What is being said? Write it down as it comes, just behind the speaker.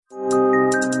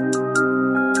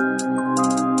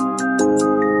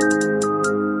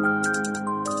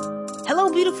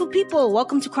beautiful people.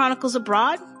 Welcome to Chronicles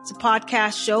Abroad. It's a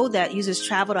podcast show that uses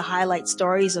travel to highlight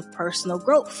stories of personal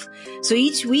growth. So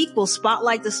each week we'll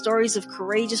spotlight the stories of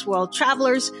courageous world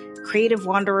travelers, creative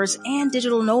wanderers, and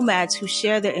digital nomads who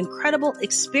share their incredible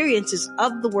experiences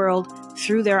of the world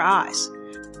through their eyes.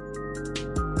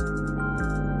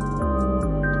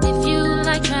 If you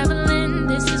like traveling,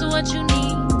 this is what you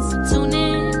need. So tune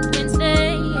in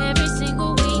Wednesday every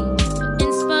single week for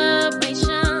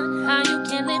inspiration, how you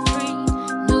can live free.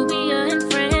 Nubia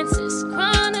and Francis,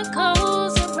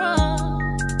 Chronicles Abroad.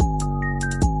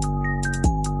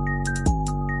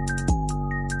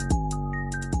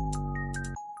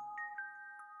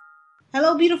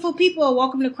 Hello, beautiful people.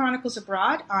 Welcome to Chronicles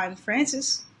Abroad. I'm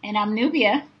Francis. And I'm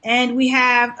Nubia. And we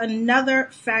have another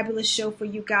fabulous show for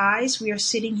you guys. We are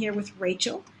sitting here with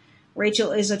Rachel.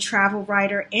 Rachel is a travel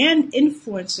writer and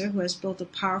influencer who has built a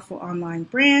powerful online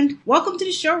brand. Welcome to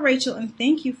the show, Rachel, and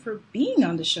thank you for being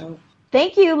on the show.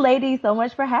 Thank you, ladies, so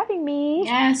much for having me.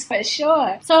 Yes, for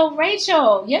sure. So,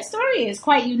 Rachel, your story is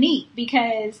quite unique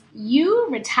because you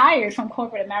retired from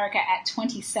corporate America at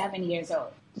 27 years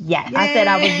old. Yes, Yay! I said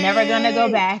I was never going to go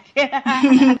back.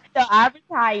 So I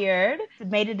retired,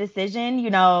 made a decision. You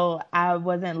know, I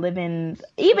wasn't living,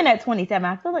 even at 27,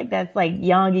 I feel like that's like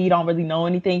young and you don't really know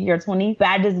anything. You're 20. But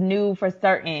I just knew for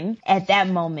certain at that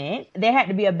moment, there had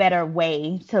to be a better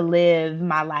way to live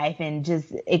my life and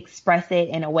just express it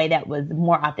in a way that was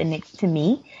more authentic to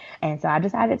me. And so I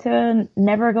decided to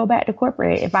never go back to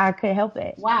corporate if I could help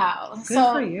it. Wow.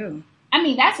 Good for you. I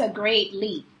mean, that's a great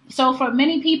leap. So for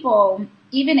many people,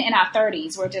 even in our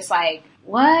 30s, we're just like,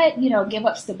 what? You know, give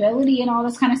up stability and all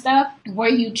this kind of stuff. Were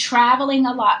you traveling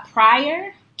a lot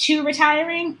prior to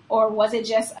retiring, or was it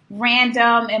just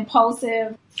random,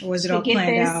 impulsive? Or was it all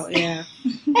planned out? Yeah.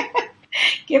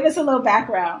 Give us a little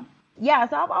background. Yeah,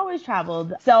 so I've always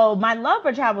traveled. So my love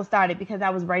for travel started because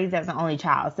I was raised as an only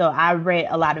child. So I read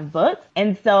a lot of books.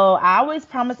 And so I always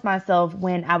promised myself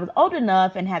when I was old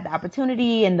enough and had the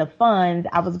opportunity and the funds,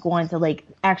 I was going to like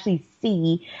actually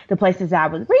see the places I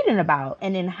was reading about.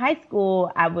 And in high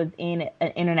school, I was in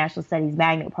an international studies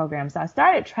magnet program. So I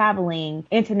started traveling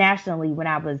internationally when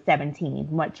I was 17,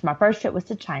 which my first trip was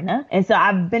to China. And so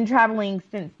I've been traveling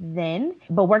since then.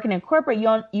 But working in corporate, you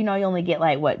only get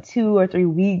like, what, 2 or 3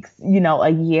 weeks, a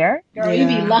year. Girl, you'd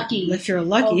be lucky. If you're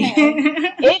lucky. Okay.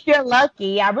 If you're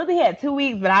lucky. I really had 2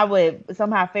 weeks, but I would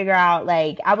somehow figure out,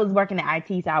 like, I was working at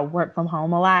IT, so I worked from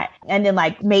home a lot. And then,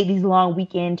 like, made these long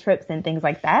weekend trips and things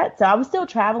like that. So I was still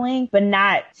traveling, but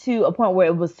not to a point where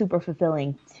it was super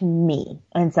fulfilling to me.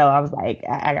 And so I was like,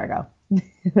 I gotta go.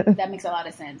 That makes a lot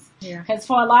of sense. Yeah. Because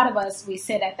for a lot of us, we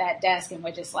sit at that desk and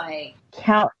we're just like,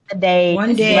 Count the days.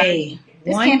 One day.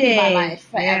 this One can't day. be my life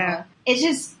forever. Yeah. It's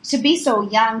just to be so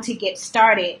young to get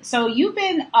started. So you've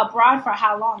been abroad for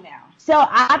how long now? So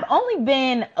I've only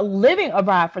been living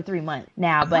abroad for 3 months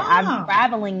now, but I'm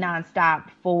traveling nonstop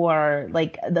for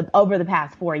over the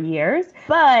past 4 years.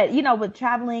 But, with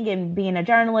traveling and being a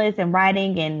journalist and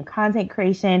writing and content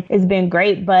creation, it's been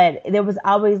great. But there was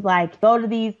always like, go to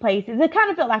these places. It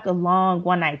kind of felt like a long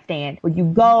one night stand where you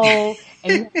go and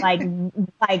you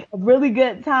like a really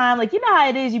good time. Like, you know how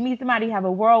it is. You meet somebody, you have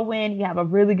a whirlwind, you have a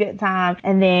really good time,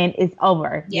 and then it's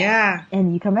over. Yeah.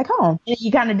 And you come back home and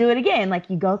you kind of do it again. Like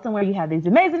you go somewhere, you have these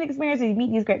amazing experiences, you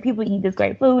meet these great people, you eat this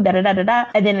great food, and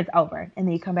then it's over. And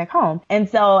then you come back home. And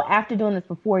so after doing this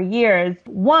for 4 years,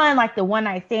 like the one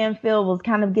night stand feel was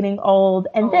kind of getting old.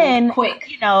 And then, quick.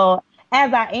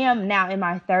 As I am now in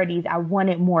my 30s, I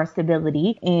wanted more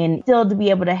stability and still to be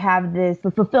able to have this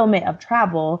fulfillment of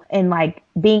travel and like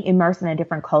being immersed in a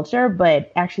different culture,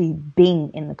 but actually being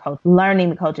in the culture, learning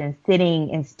the culture and sitting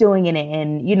and stewing in it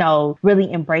and, really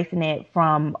embracing it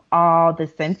from all the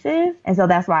senses. And so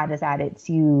that's why I decided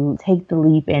to take the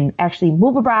leap and actually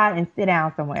move abroad and sit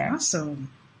down somewhere. Awesome.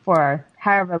 For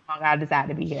however long I decide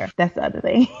to be here. That's the other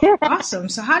thing. Awesome.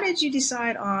 So how did you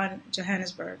decide on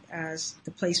Johannesburg as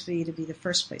the place for you to be the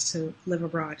first place to live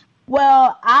abroad?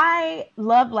 Well, I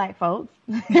love Black folks.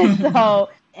 So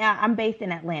I'm based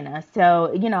in Atlanta. So,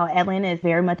 Atlanta is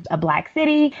very much a Black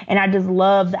city. And I just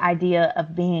love the idea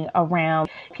of being around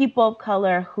people of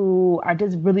color who are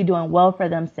just really doing well for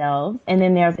themselves. And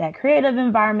then there's that creative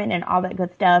environment and all that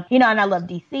good stuff. And I love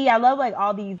DC. I love like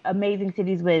all these amazing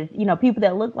cities with, people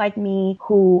that look like me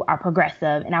who are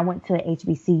progressive. And I went to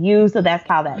HBCU. So that's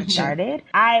how that started.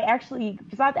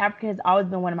 South Africa has always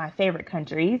been one of my favorite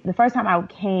countries. The first time I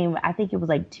came, I think it was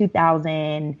like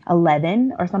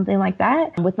 2011 or something like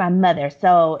that, with my mother.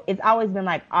 So it's always been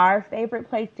like our favorite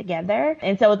place together.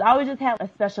 And so it's always just had a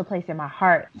special place in my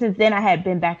heart. Since then, I had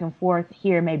been back and forth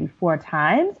here maybe 4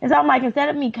 times. And so I'm like, instead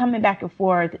of me coming back and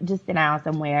forth, just sit down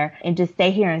somewhere and just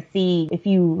stay here and see if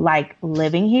you like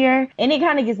living here. And it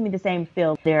kind of gives me the same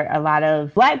feel. There are a lot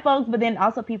of Black folks, but then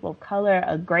also people of color,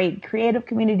 a great creative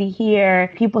community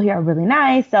here. People here are really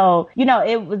nice. So, you know,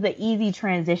 it was an easy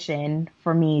transition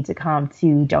for me to come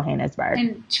to Johannesburg.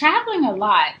 And traveling a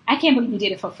lot, I can't believe you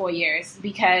did it for 4 years,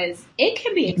 because it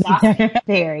can be exhausting.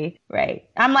 Very, right.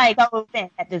 I'm like so thin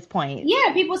at this point.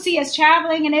 Yeah, people see us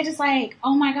traveling and they're just like,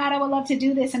 oh my God, I would love to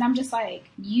do this. And I'm just like,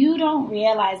 you don't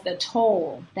realize the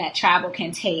toll that travel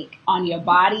can take on your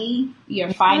body,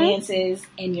 your finances,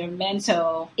 and your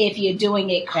mental if you're doing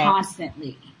it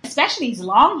constantly. Especially these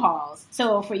long hauls.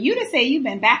 So for you to say you've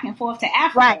been back and forth to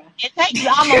Africa. Right. It takes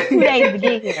almost 2 days to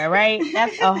get here, right?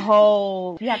 That's a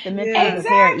whole, you have to mentally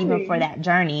prepare even for that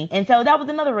journey. And so that was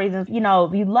another reason, you know,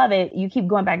 if you love it, you keep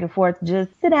going back and forth, just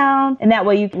sit down. And that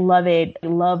way you love it,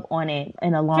 love on it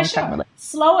in a long term. Sure.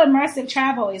 Slow immersive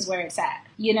travel is where it's at.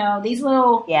 You know, these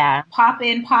little pop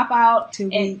in, pop out.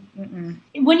 And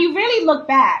when you really look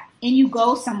back and you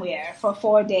go somewhere for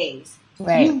 4 days,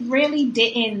 you really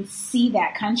didn't see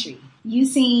that country. You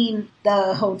seen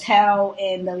the hotel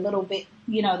and the little bit,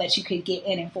 you know, that you could get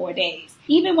in 4 days.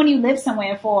 Even when you live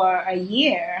somewhere for a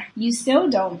year, you still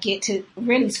don't get to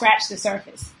really scratch the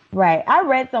surface. Right. I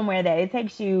read somewhere that it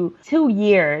takes you 2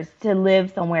 years to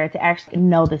live somewhere to actually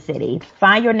know the city.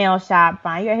 Find your nail shop,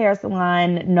 find your hair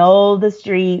salon, know the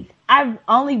streets. I've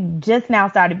only just now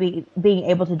started being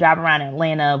able to drive around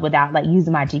Atlanta without like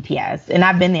using my GPS. And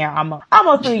I've been there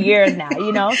almost 3 years now,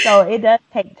 you know, so it does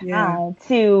take time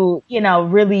to, you know,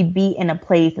 really be in a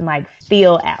place and like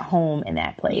feel at home in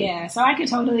that place. Yeah. So I could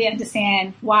totally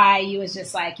understand why you was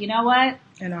just like, you know what?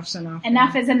 Enough's enough.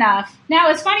 Enough is enough. Now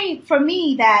it's funny for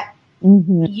me that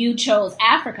you chose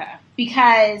Africa,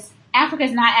 because Africa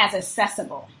is not as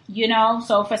accessible. You know,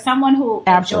 so for someone who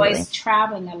enjoys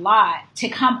traveling a lot, to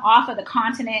come off of the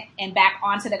continent and back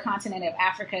onto the continent of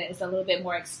Africa is a little bit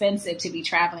more expensive to be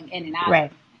traveling in and out.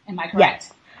 Right. Am I correct?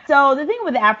 Yes. So the thing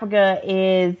with Africa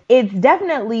is it's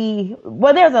definitely,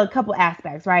 well, there's a couple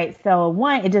aspects, right? So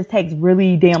one, it just takes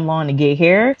really damn long to get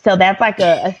here. So that's like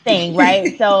a thing,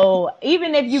 right? So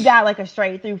even if you got like a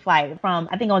straight through flight from,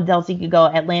 I think on Delta, you could go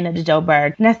Atlanta to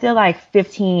Joburg, and that's still like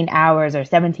 15 hours or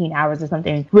 17 hours or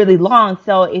something really long.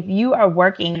 So if you are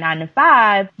working 9 to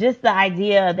 5, just the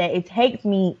idea that it takes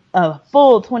me a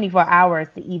full 24 hours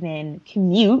to even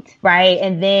commute, right?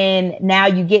 And then now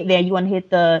you get there, you want to hit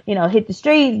the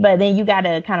streets, but then you got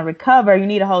to kind of recover. You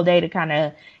need a whole day to kind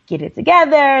of get it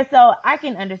together. So I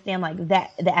can understand like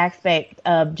that, the aspect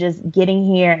of just getting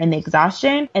here and the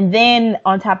exhaustion. And then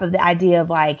on top of the idea of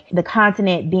like the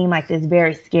continent being like this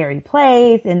very scary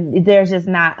place, and there's just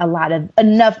not a lot of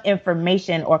enough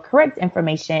information or correct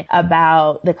information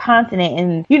about the continent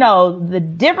and, you know, the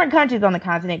different countries on the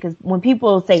continent. Because when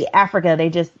people say Africa, they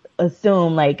just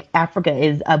assume like Africa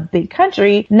is a big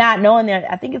country, not knowing that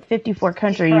I think it's 54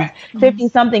 countries, 50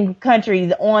 something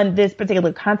countries on this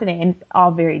particular continent, and it's all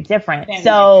very different.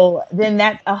 So then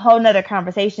that's a whole nother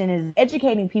conversation, is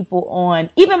educating people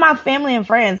on, even my family and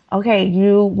friends. Okay,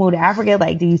 you moved to Africa,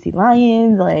 like, do you see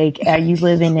lions? Like, are you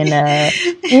living in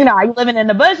are you living in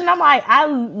the bush? And I'm like, I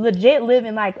legit live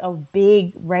in like a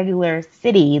big regular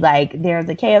city. Like, there's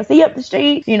a KFC up the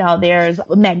street, you know, there's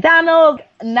McDonald's.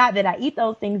 Not that I eat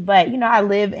those things, but, you know, I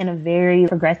live in a very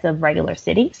progressive, regular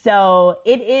city. So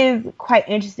it is quite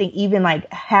interesting, even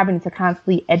like having to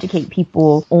constantly educate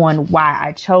people on why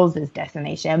I chose this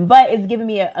destination. But it's given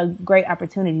me a great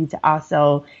opportunity to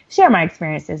also share my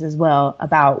experiences as well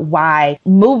about why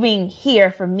moving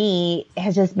here for me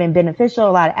has just been beneficial,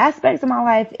 a lot of aspects of my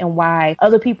life, and why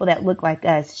other people that look like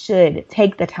us should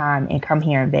take the time and come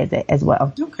here and visit as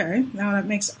well. Okay. Now that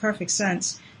makes perfect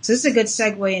sense. So this is a good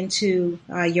segue into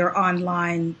your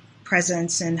online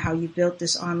presence and how you built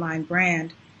this online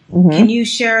brand. Can you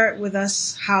share with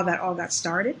us how that all got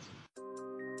started?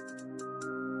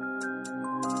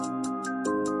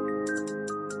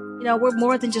 You know, we're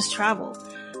more than just travel.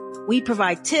 We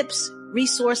provide tips,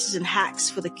 resources, and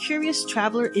hacks for the curious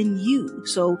traveler in you.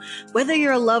 So whether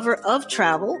you're a lover of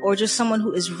travel or just someone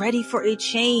who is ready for a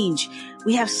change,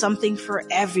 we have something for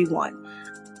everyone.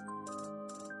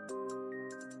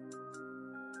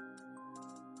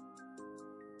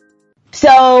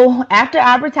 So after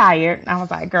I retired, I was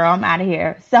like, girl, I'm out of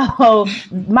here. So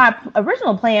my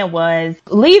original plan was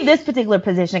leave this particular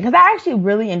position because I actually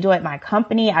really enjoyed my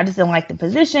company. I just didn't like the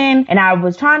position, and I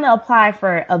was trying to apply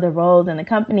for other roles in the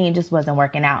company and just wasn't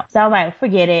working out. So I was like,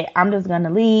 forget it. I'm just going to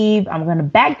leave. I'm going to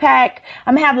backpack.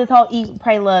 I'm going to have this whole eat,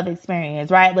 pray, love experience,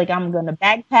 right? Like I'm going to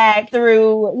backpack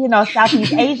through,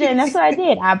 Southeast Asia. And that's what I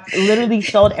did. I literally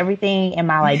sold everything in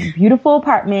my like beautiful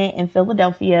apartment in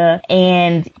Philadelphia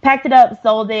and packed it up,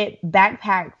 sold it,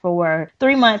 backpacked for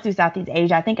 3 months through Southeast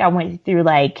Asia. I think I went through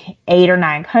like 8 or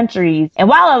 9 countries. And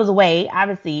while I was away,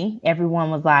 obviously everyone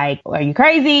was like, are you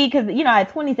crazy? Cause at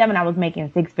 27, I was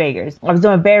making 6 figures. I was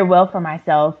doing very well for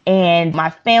myself, and my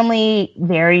family,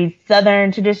 very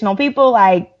Southern traditional people,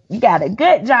 like, you got a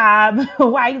good job.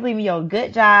 Why are you leaving your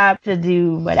good job to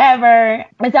do whatever?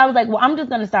 And so I was like, well, I'm just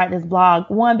going to start this blog.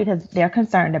 One, because they're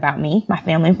concerned about me. My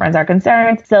family and friends are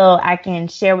concerned. So I can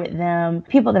share with them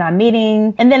people that I'm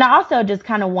meeting. And then I also just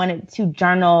kind of wanted to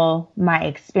journal my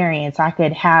experience. So I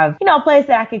could have, a place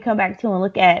that I could come back to and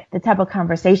look at the type of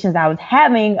conversations I was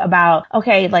having about,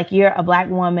 okay, like you're a Black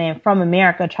woman from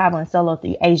America traveling solo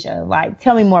through Asia. Like,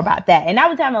 tell me more about that. And I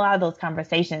was having a lot of those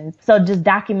conversations. So just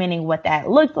documenting what that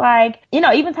looked like,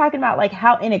 even talking about like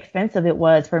how inexpensive it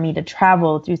was for me to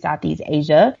travel through Southeast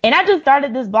Asia. And I just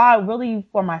started this blog really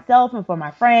for myself and for my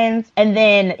friends. And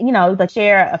then, like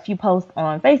share a few posts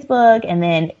on Facebook, and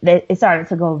then it started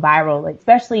to go viral. Like,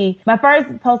 especially my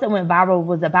first post that went viral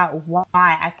was about why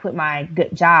I quit my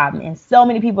good job. And so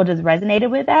many people just resonated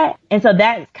with that. And so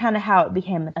that's kind of how it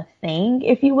became a thing,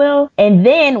 if you will. And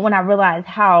then when I realized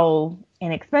how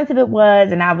inexpensive it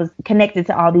was, and I was connected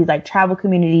to all these like travel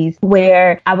communities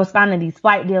where I was finding these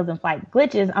flight deals and flight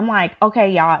glitches, I'm like,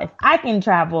 okay, y'all, if I can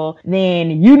travel,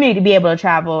 then you need to be able to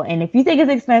travel. And if you think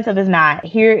it's expensive, it's not.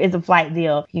 Here is a flight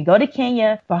deal. You can go to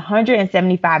Kenya for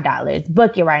 $175.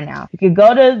 Book it right now. You could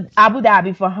go to Abu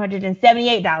Dhabi for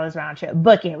 $178 round trip.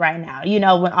 Book it right now.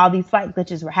 When all these flight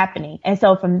glitches were happening. And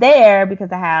so from there,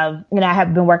 because I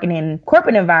have been working in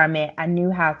corporate environment, I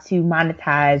knew how to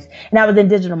monetize, and I was in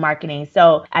digital marketing.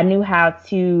 So I knew how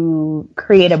to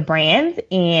create a brand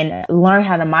and learn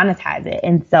how to monetize it.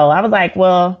 And so I was like,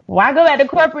 well, why go back to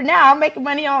corporate now? I'm making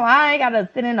money online. I got to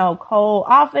sit in a cold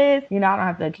office. I don't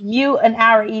have to commute an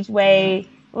hour each way.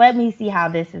 Let me see how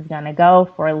this is going to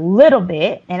go for a little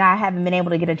bit. And I haven't been able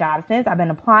to get a job since. I've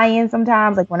been applying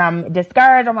sometimes. Like when I'm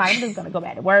discouraged, I'm like, I'm just going to go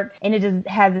back to work. And it just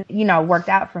hasn't, worked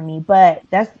out for me. But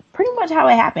that's pretty much how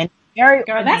it happened. Girl,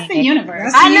 that's the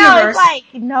universe. I know. Universe.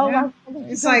 It's like, no. Yeah.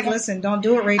 It's like, listen, don't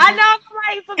do it, Rachel. I know.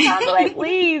 I'm like, sometimes I'm like,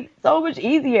 please, so much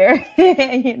easier, And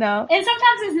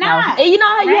sometimes it's not. No. And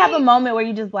how you have a moment where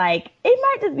you just like, it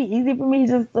might just be easy for me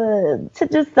just to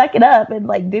just suck it up and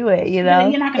like do it, You're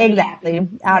not gonna exactly. Be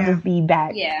happy. I'll just be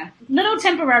back. Yeah. Little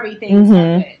temporary things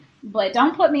are good. But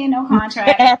don't put me in no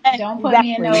contract. Don't put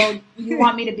me in no, you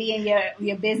want me to be in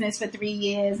your business for 3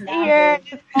 years.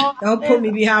 Don't put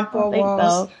me behind 4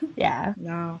 walls. So. Yeah.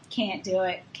 No. Can't do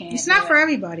it. It's not for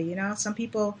everybody, Some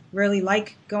people really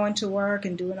like going to work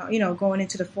and doing, going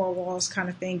into the 4 walls kind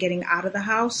of thing, getting out of the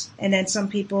house. And then some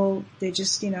people, they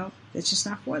just, it's just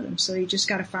not for them. So you just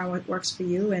got to find what works for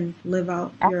you and live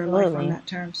out your life on that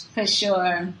terms. For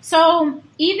sure. So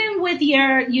even with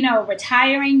your,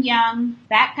 retiring young,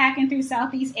 backpacking through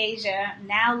Southeast Asia,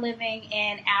 now living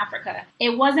in Africa,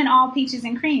 it wasn't all peaches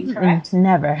and cream, correct?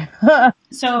 Never.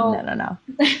 So no.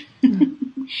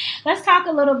 Let's talk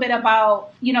a little bit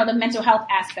about, the mental health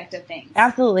aspect of things.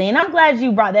 Absolutely. And I'm glad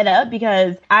you brought that up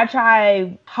because I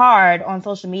try hard on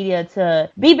social media to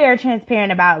be very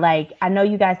transparent about, like, I know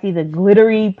you guys see the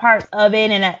glittery parts of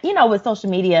it. And, with social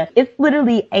media, it's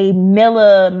literally a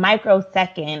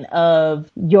microsecond of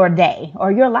your day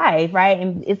or your life, right?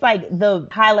 And it's like the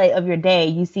highlight of your day.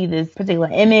 You see this particular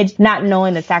image, not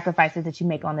knowing the sacrifices that you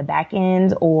make on the back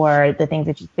end or the things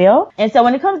that you feel. And so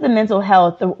when it comes to mental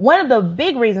health, one of the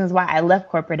big reasons why I left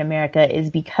corporate America is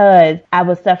because I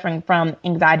was suffering from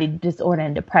anxiety disorder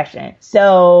and depression.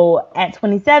 So at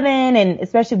 27, and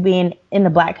especially being in the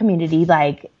Black community,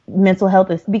 like, mental health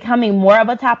is becoming more of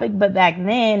a topic, but back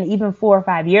then, even 4 or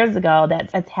 5 years ago,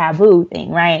 that's a taboo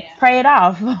thing, right? Yeah. Pray it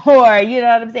off, or you know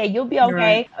what I'm saying? You'll be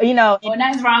okay. Right.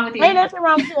 Nothing's wrong with you. Ain't nothing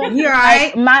wrong with you. You're right.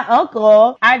 Like, my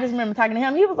uncle, I just remember talking to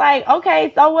him. He was like,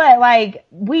 okay, so what? Like,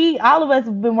 all of us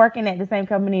have been working at the same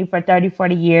company for 30,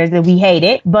 40 years and we hate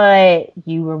it, but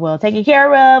you were well taken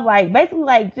care of. Like, basically,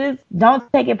 like, just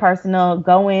don't take it personal.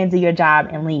 Go in, do your job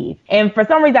and leave. And for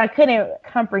some reason, I couldn't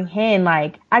comprehend,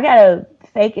 like, I gotta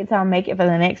fake it till I make it for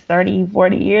the next 30,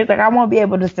 40 years. Like, I won't be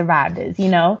able to survive this, you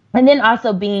know? And then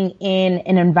also being in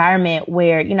an environment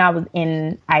where, you know, I was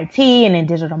in IT and in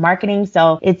digital marketing.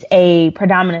 So it's a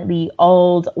predominantly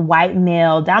old white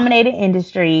male dominated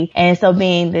industry. And so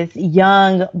being this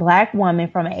young Black woman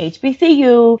from an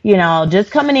HBCU, you know,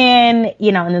 just coming in,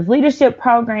 you know, in this leadership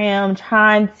program,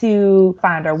 trying to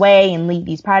find our way and lead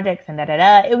these projects and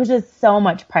it was just so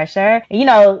much pressure. And, you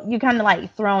know, you're kind of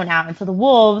like thrown out into the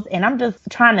wolves, and I'm just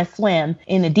trying to swim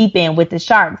in the deep end with the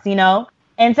sharks, you know?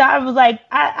 And so I was like,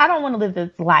 I don't want to live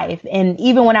this life. And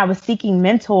even when I was seeking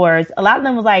mentors, a lot of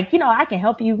them was like, you know, I can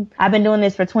help you. I've been doing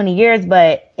this for 20 years,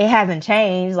 but it hasn't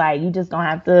changed. Like, you just gonna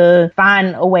have to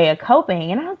find a way of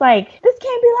coping. And I was like, this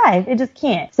can't be life. It just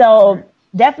can't. So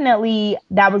definitely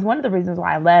that was one of the reasons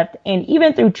why I left. And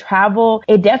even through travel,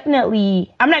 it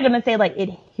definitely, I'm not going to say like it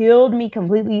healed me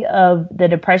completely of the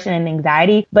depression and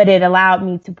anxiety, but it allowed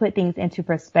me to put things into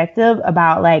perspective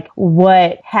about like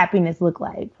what happiness looked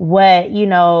like. What, you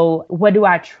know, what do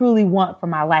I truly want for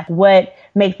my life? What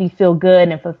makes me feel good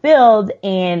and fulfilled?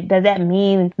 And does that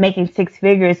mean making 6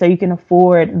 figures so you can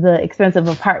afford the expensive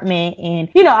apartment and,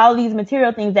 you know, all these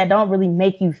material things that don't really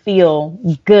make you feel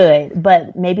good,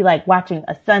 but maybe like watching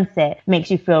a sunset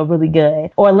makes you feel really good,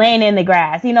 or laying in the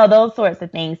grass, you know, those sorts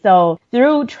of things. So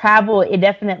through travel, it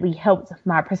definitely helped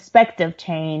my perspective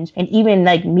change, and even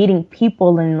like meeting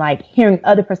people and like hearing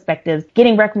other perspectives,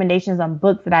 getting recommendations on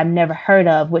books that I've never heard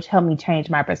of, which helped me change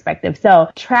my perspective. So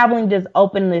traveling just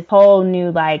opened this whole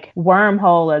new like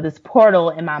wormhole or this portal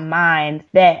in my mind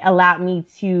that allowed me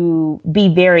to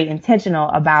be very intentional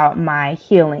about my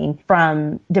healing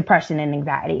from depression and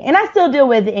anxiety. And I still deal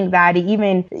with anxiety.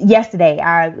 Even yesterday,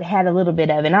 I had a little bit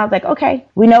of it, and I was like, okay,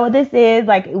 we know what this is.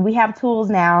 Like, we have tools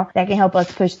now that can help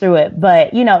us push through it.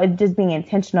 But, you know, it's just being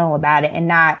intentional about it and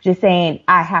not just saying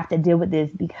I have to deal with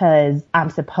this because I'm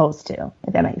supposed to,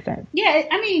 if that makes sense. Yeah,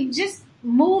 I mean, just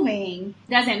moving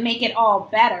doesn't make it all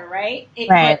better, right?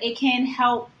 Right. But it can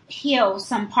help heal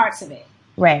some parts of it.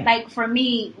 Right. Like for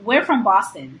me, we're from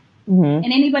Boston. Mm-hmm. And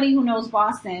anybody who knows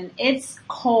Boston, it's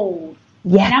cold.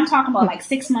 Yeah. And I'm talking about like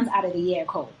 6 months out of the year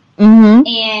cold. Mm-hmm.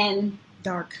 And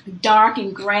dark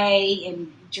and gray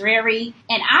and dreary.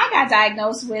 And I got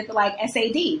diagnosed with like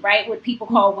SAD, right? What people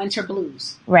call winter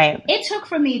blues. Right. It took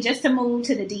for me just to move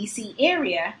to the DC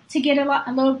area to get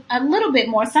a little bit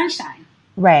more sunshine.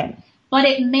 Right. But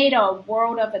it made a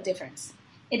world of a difference.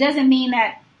 It doesn't mean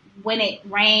that when it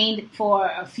rained for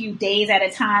a few days at a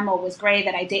time or was gray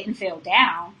that I didn't feel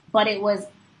down, but it was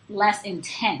less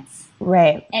intense.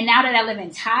 Right. And now that I live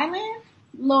in Thailand,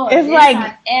 Lord, it's like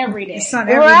on every day. It's on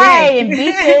every right, day. And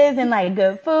beaches and like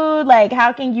good food. Like,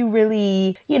 how can you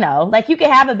really, you know, like you can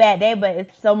have a bad day, but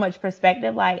it's so much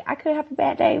perspective. Like, I could have a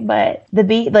bad day, but the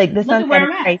beat, like the sunset is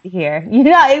crazy here. You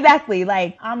know, exactly.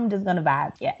 Like, I'm just gonna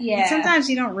vibe. Yeah. Yeah. Sometimes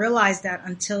you don't realize that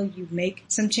until you make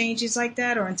some changes like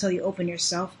that, or until you open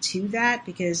yourself to that,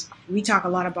 because we talk a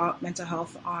lot about mental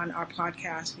health on our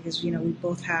podcast because, you know, we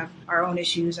both have our own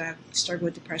issues. I've struggled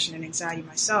with depression and anxiety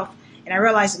myself. And I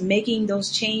realized making those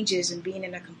changes and being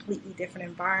in a completely different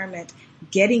environment,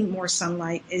 getting more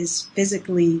sunlight is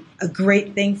physically a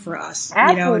great thing for us.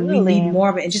 Absolutely. You know, and we need more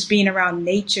of it. And just being around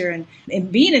nature and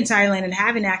being in Thailand and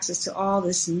having access to all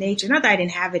this nature. Not that I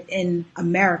didn't have it in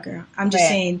America. I'm just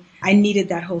saying I needed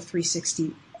that whole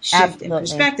 360 shift in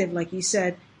perspective, like you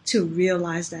said, to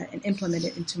realize that and implement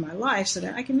it into my life so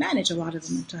that I can manage a lot of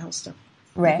the mental health stuff.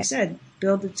 Right. Like you said,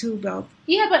 build the tool belt.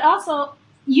 Yeah, but also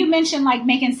you mentioned like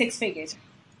making 6 figures.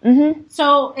 Mm-hmm.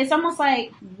 So it's almost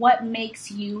like what makes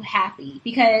you happy?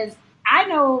 Because I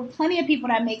know plenty of people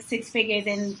that make 6 figures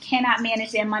and cannot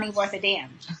manage their money worth a damn.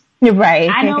 Right.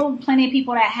 I know plenty of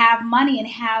people that have money and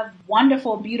have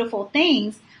wonderful, beautiful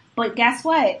things, but guess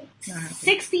what?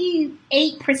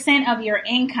 68% of your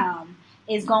income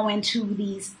is going to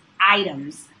these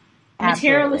items,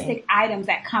 materialistic items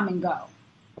that come and go.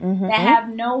 Mm-hmm. That have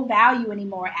no value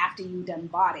anymore after you done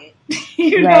bought it.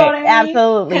 You know what I mean?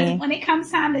 Absolutely. Because when it comes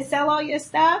time to sell all your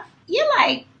stuff, you're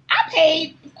like, I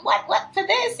paid what for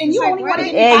this, and you only wanted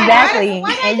to buy exactly,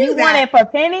 and you want it for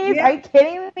pennies? Yeah. Are you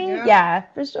kidding me? Yeah,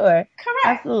 for sure. Correct.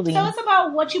 Absolutely. So it's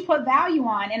about what you put value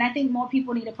on, and I think more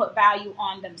people need to put value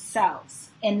on themselves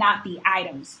and not the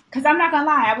items. Because I'm not gonna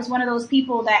lie, I was one of those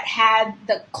people that had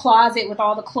the closet with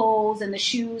all the clothes and the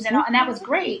shoes and all, and that was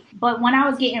great. But when I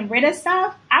was getting rid of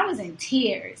stuff, I was in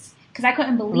tears because I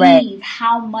couldn't believe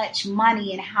how much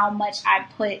money and how much I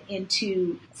put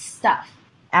into stuff.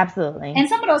 Absolutely. And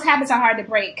some of those habits are hard to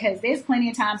break because there's plenty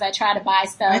of times I try to buy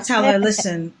stuff. I tell her,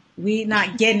 listen, we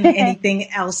not getting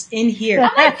anything else in here.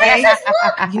 I'm like, okay?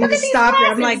 look You need to at these stop it.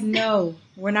 glasses. I'm like, no,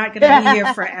 We're not going to be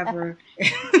here forever.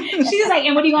 She's like,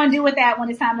 and what are you going to do with that when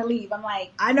it's time to leave? I'm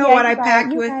like, I know what I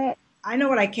packed with. I know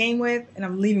what I came with, and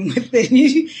I'm leaving with it.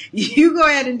 You go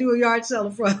ahead and do a yard sale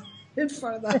in front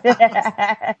of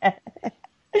the house.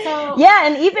 So, yeah,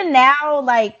 and even now,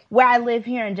 like where I live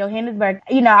here in Johannesburg,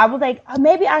 you know, I was like, oh,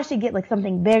 maybe I should get like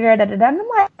something bigger. And I'm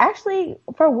like, actually,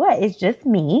 for what? It's just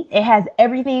me. It has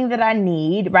everything that I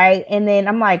need, right? And then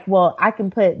I'm like, well, I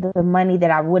can put the money that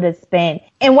I would have spent.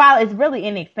 And while it's really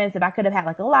inexpensive, I could have had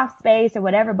like a loft space or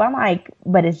whatever. But I'm like,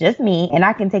 but it's just me, and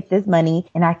I can take this money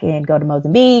and I can go to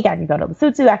Mozambique, I can go to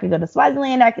Lesotho, I can go to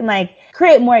Swaziland, I can like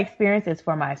create more experiences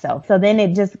for myself. So then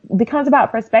it just becomes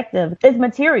about perspective. It's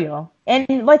material. And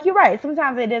like, you're right.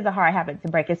 Sometimes it is a hard habit to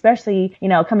break, especially, you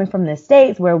know, coming from the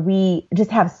States where we just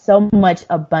have so much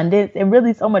abundance and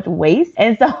really so much waste.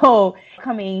 And so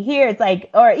coming here, it's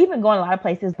like, or even going a lot of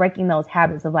places, breaking those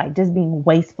habits of like just being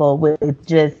wasteful with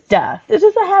just stuff. It's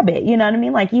just a habit. You know what I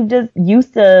mean? Like, you've just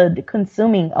used to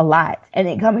consuming a lot, and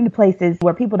then coming to places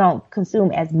where people don't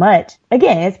consume as much.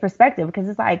 Again, it's perspective, because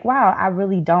it's like, wow, I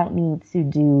really don't need to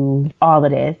do all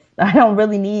of this. I don't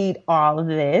really need all of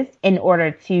this in order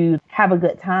to have a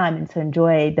good time and to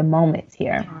enjoy the moments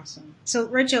here. Awesome. So,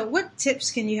 Rachel, what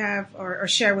tips can you have or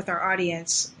share with our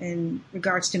audience in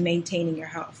regards to maintaining your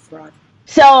health, Rod?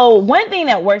 So one thing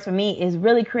that works for me is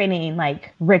really creating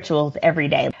like rituals every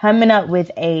day, coming up with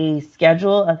a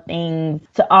schedule of things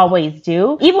to always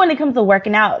do. Even when it comes to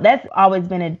working out, that's always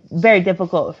been very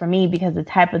difficult for me, because the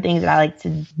type of things that I like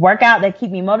to work out that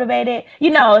keep me motivated,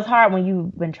 you know, it's hard when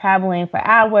you've been traveling for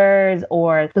hours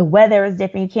or the weather is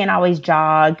different. You can't always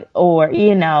jog or,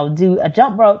 you know, do a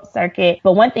jump rope circuit.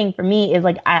 But one thing for me is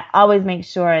like, I always make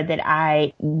sure that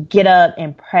I get up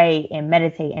and pray and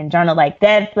meditate and journal. Like,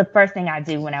 that's the first thing I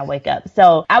do when I wake up.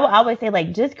 So I will always say,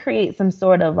 like, just create some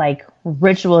sort of like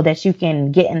ritual that you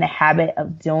can get in the habit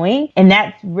of doing. And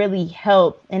that's really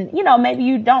helped. And, you know, maybe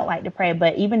you don't like to pray,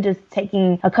 but even just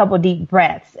taking a couple deep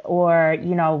breaths, or,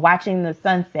 you know, watching the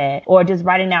sunset, or just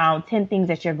writing down 10 things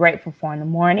that you're grateful for in the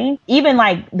morning. Even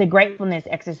like the gratefulness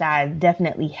exercise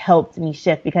definitely helped me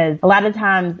shift, because a lot of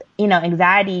times, you know,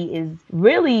 anxiety is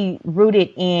really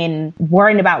rooted in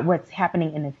worrying about what's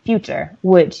happening in the future,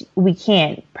 which we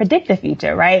can't predict the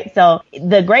future, right? So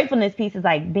the gratefulness piece is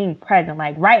like being present.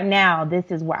 Like, right now,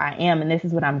 this is where I am and this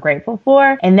is what I'm grateful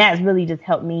for. And that's really just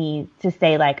helped me to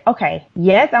say, like, okay,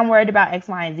 yes, I'm worried about X,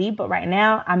 Y, and Z, but right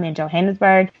now I'm in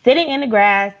Johannesburg, sitting in the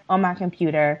grass on my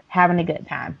computer, having a good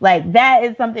time. Like, that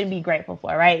is something to be grateful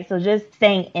for, right? So just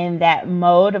staying in that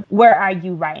mode of where are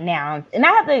you right now? And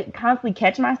I have to constantly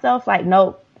catch myself, like,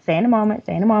 nope. Stay in the moment,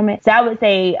 stay in the moment. So I would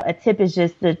say a tip is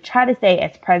just to try to stay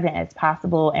as present as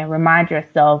possible and remind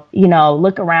yourself, you know,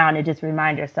 look around and just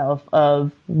remind yourself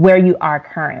of where you are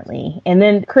currently. And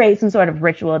then create some sort of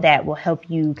ritual that will help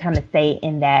you kind of stay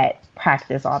in that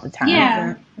practice all the time.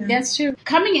 Yeah, that's true.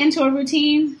 Coming into a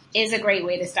routine is a great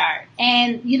way to start.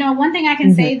 And, you know, one thing I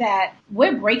can say that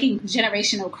we're breaking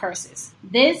generational curses.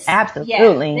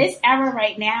 Absolutely. This era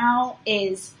right now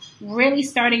is really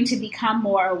starting to become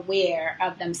more aware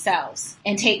of themselves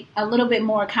and take a little bit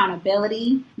more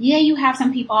accountability. Yeah, you have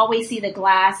some people always see the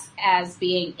glass as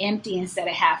being empty instead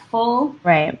of half full.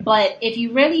 Right. But if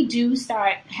you really do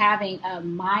start having a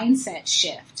mindset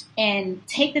shift and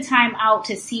take the time out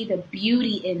to see the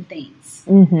beauty in things.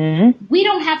 We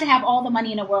don't have to have all the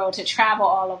money in the world to travel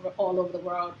all over the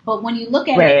world. But when you look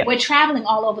at it, we're traveling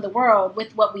all over the world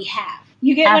with what we have.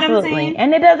 You get what I'm saying?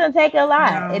 And it doesn't take a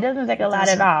lot. No, it doesn't take a lot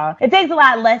at all. It takes a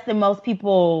lot less than most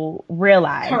people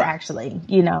realize, actually,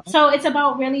 you know. So it's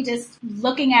about really just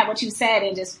looking at what you said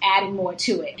and just adding more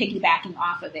to it, piggybacking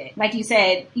off of it. Like you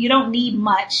said, you don't need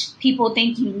much. People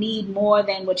think you need more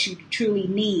than what you truly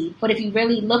need. But if you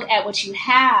really look at what you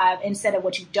have instead of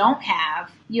what you don't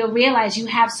have, you'll realize you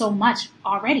have so much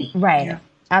already. Right. Yeah.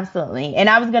 Absolutely. And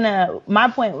my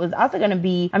point was also going to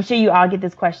be, I'm sure you all get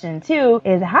this question too,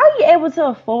 is how are you able to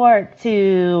afford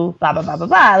to blah, blah, blah, blah,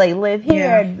 blah, like live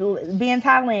here, be in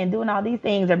Thailand, doing all these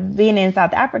things, or being in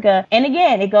South Africa. And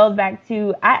again, it goes back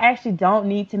to, I actually don't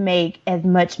need to make as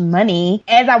much money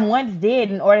as I once did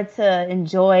in order to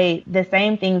enjoy the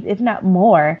same things, if not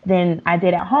more, than I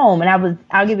did at home. And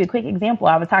I'll give you a quick example.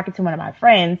 I was talking to one of my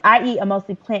friends. I eat a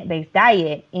mostly plant-based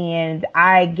diet, and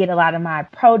I get a lot of my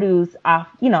produce off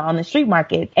on the street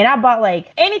market. And I bought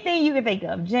like anything you could think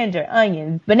of, ginger,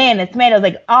 onions, bananas, tomatoes,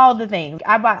 like all the things.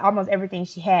 I bought almost everything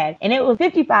she had. And it was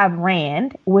 55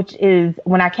 Rand, which is,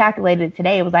 when I calculated it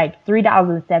today, it was like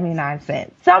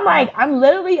 $3.79. So I'm like, I'm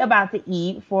literally about to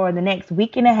eat for the next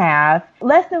week and a half,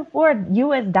 less than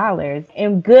 $4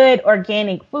 in good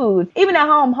organic foods. Even at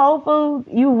home, Whole Foods,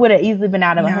 you would have easily been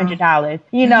out of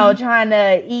 $100, trying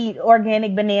to eat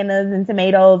organic bananas and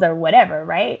tomatoes or whatever,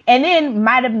 right? And then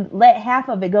might have let half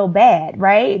of it go bad,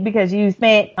 right? Because you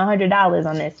spent $100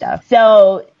 on this stuff.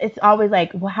 So it's always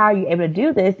like, well, how are you able to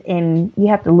do this? And you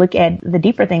have to look at the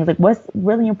deeper things, like what's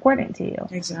really important to you.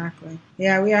 Exactly.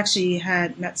 Yeah, we actually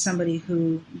had met somebody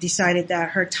who decided that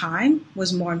her time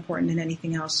was more important than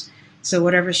anything else. So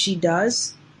whatever she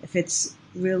does, if it's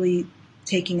really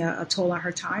taking a toll on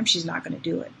her time, she's not going to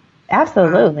do it.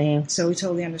 Absolutely. So we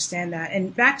totally understand that.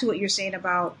 And back to what you're saying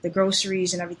about the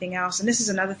groceries and everything else. And this is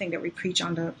another thing that we preach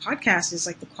on the podcast, is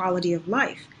like the quality of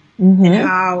life and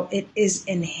how it is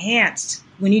enhanced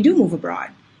when you do move abroad.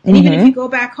 And even if you go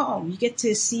back home, you get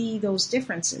to see those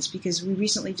differences, because we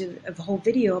recently did a whole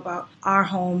video about our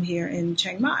home here in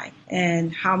Chiang Mai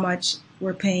and how much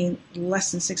we're paying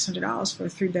less than $600 for a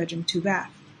 3-bedroom,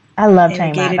 2-bath. I love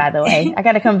Chiang Mai, by the way. I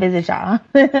got to come visit y'all.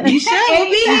 You should. We'll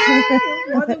be here.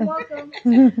 More than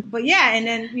welcome. But yeah, and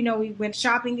then, we went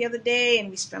shopping the other day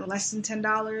and we spent less than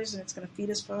 $10, and it's going to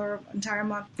feed us for an entire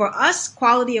month. For us,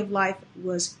 quality of life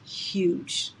was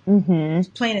huge.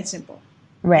 Plain and simple.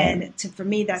 Right. And for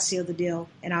me, that sealed the deal.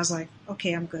 And I was like,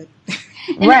 okay, I'm good.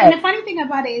 And the funny thing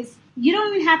about it is, you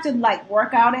don't even have to like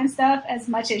work out and stuff as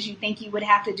much as you think you would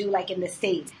have to do like in the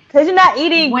States. Because you're not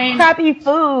eating crappy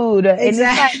food.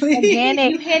 Exactly. And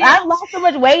it's like organic. I lost so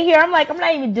much weight here. I'm like, I'm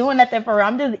not even doing nothing for real.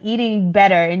 I'm just eating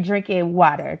better and drinking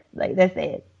water. Like, that's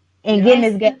it. And getting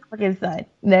this good fucking sun.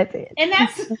 That's it. And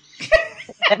that's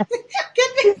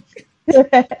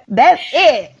that's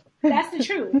it. That's the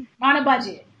truth. On a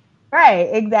budget. Right,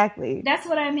 exactly. That's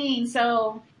what I mean.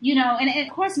 So, and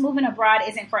of course moving abroad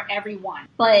isn't for everyone,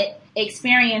 but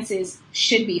experiences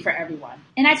should be for everyone.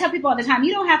 And I tell people all the time,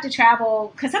 you don't have to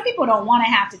travel, because some people don't want to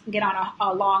have to get on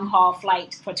a long haul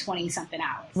flight for 20 something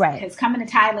hours. Right. Because coming to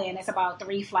Thailand, it's about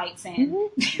 3 flights and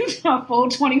a full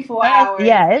 24 hours.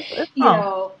 Yeah,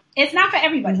 it's it's not for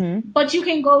everybody, but you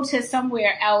can go to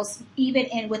somewhere else,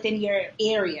 even within your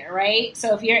area, right?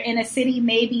 So if you're in a city,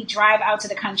 maybe drive out to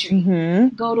the country,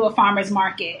 go to a farmer's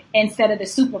market instead of the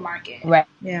supermarket. Right.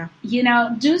 Yeah.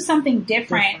 Do something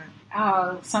different.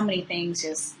 Oh, so many things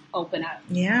just open up.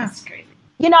 Yeah. It's crazy.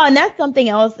 And that's something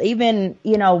else, even,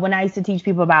 when I used to teach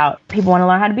people about, people want to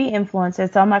learn how to be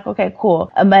influencers. So I'm like, okay,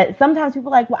 cool. But sometimes people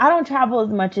are like, well, I don't travel as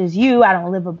much as you. I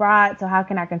don't live abroad. So how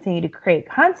can I continue to create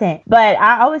content? But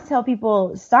I always tell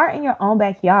people, start in your own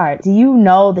backyard. Do you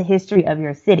know the history of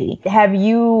your city? Have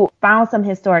you found some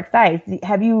historic sites?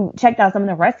 Have you checked out some of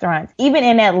the restaurants? Even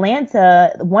in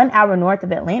Atlanta, 1 hour north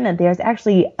of Atlanta, there's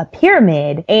actually a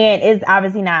pyramid. And it's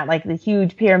obviously not like the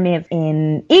huge pyramids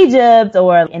in Egypt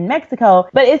or in Mexico,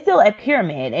 but it's still a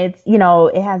pyramid. It's,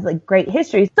 it has like great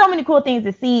history. So many cool things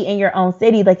to see in your own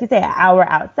city. Like you say, an hour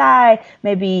outside,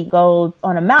 maybe go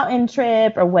on a mountain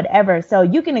trip or whatever. So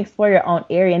you can explore your own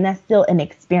area, and that's still an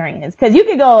experience. Because you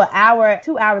could go an hour,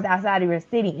 2 hours outside of your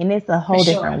city, and it's a whole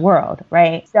different world,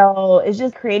 right? So it's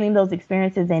just creating those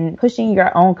experiences and pushing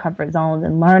your own comfort zones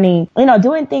and learning,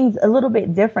 doing things a little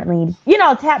bit differently.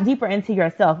 Tap deeper into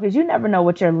yourself, because you never know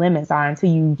what your limits are until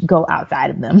you go outside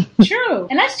of them. True.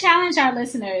 And let's challenge our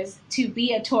listeners to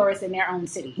be a tourist in their own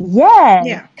city.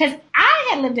 Yeah. Because I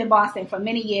had lived in Boston for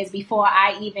many years before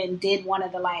I even did one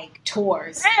of the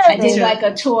tours. Really? I did like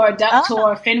a tour, duck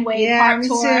tour, Fenway Park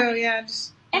tour. Too. Yeah.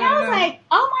 And I was like,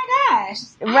 oh my gosh.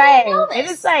 Right.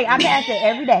 It's like I pass it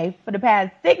every day for the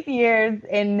past 6 years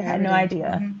and had no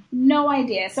idea. No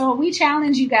idea. So we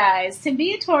challenge you guys to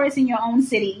be a tourist in your own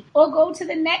city, or go to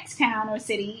the next town or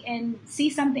city and see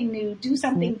something new, do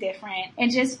something different, and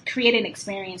just create an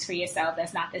experience for yourself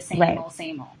that's not the same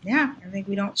old. Yeah. I think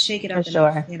we don't shake it up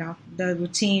enough. The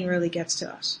routine really gets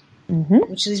to us.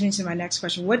 Which leads me to my next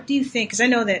question. What do you think, because I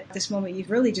know that at this moment you've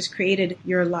really just created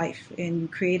your life and you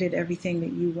created everything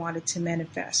that you wanted to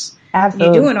manifest. Absolutely.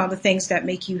 And you're doing all the things that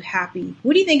make you happy.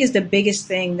 What do you think is the biggest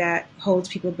thing that holds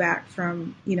people back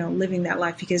from, living that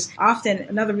life? Because often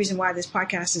another reason why this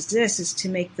podcast is to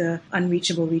make the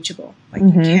unreachable reachable. Like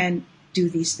you can do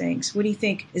these things. What do you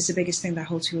think is the biggest thing that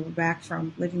holds people back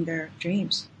from living their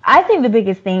dreams? I think the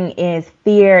biggest thing is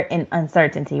fear and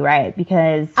uncertainty, right?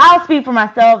 Because I'll speak for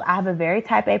myself. I have a very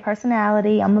type A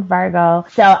personality. I'm a Virgo.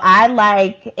 So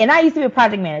and I used to be a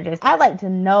project manager. I like to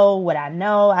know what I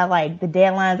know. I like the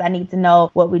deadlines. I need to know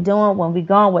what we're doing, when we're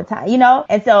going, what time,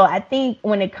 And so I think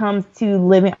when it comes to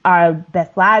living our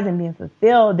best lives and being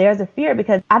fulfilled, there's a fear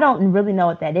because I don't really know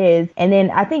what that is. And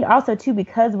then I think also too,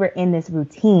 because we're in this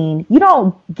routine, you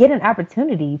don't get an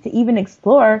opportunity to even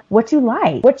explore what you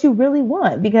like, what you really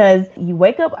want, because you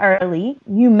wake up early,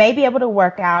 you may be able to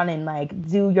work out and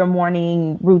do your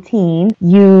morning routine.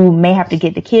 You may have to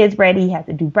get the kids ready, you have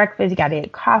to do breakfast, you got to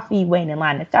get coffee, waiting in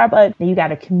line at Starbucks, then you got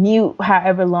to commute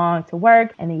however long to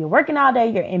work, and then you're working all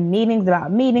day, you're in meetings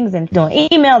about meetings and doing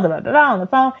emails, blah, blah, blah, on the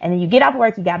phone, and then you get off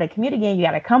work, you got to commute again, you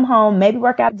got to come home, maybe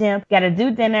work out gym, you got to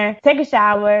do dinner, take a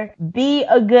shower, be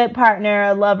a good partner,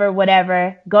 a lover,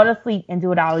 whatever, go to sleep and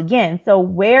do it all again. So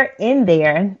where in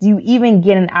there do you even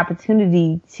get an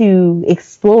opportunity to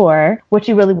explore what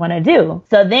you really want to do?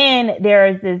 So then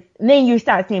then you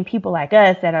start seeing people like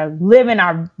us that are living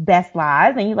our best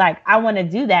lives, and you're like, I want to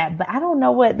do that, but I don't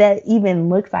know what that even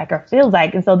looks like or feels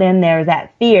like. And so then there's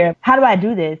that fear. How do I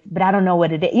do this? But I don't know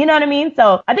what it is. You know what I mean?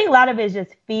 So I think a lot of it is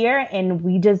just fear, and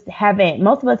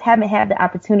most of us haven't had the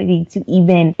opportunity to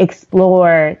even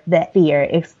explore that fear,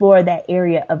 explore that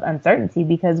area of uncertainty,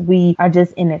 because we are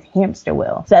just in this hamster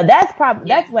wheel. So that's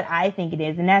what I think it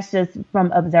is. And that's just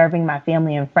from observing my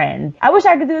family and friends. I wish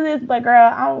I could do this, but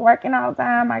girl, I'm working all the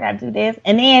time. I got to do this.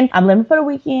 And then I'm living for the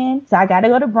weekend. So I got to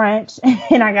go to brunch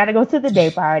and I got to go to the day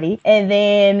party. And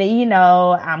then,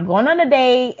 I'm going on a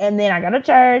date, and then I go to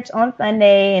church on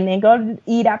Sunday, and then go to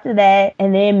eat after that,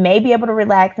 and then maybe able to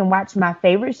relax and watch my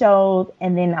favorite shows.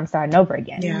 And then I'm starting over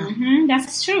again. Yeah,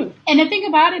 that's true. And the thing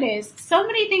about it is, so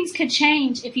many things could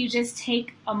change if you just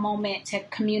take a moment to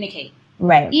communicate.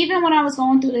 Right. Even when I was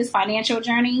going through this financial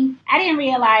journey, I didn't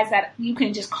realize that you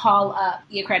can just call up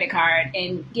your credit card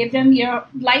and give them your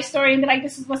life story and be like,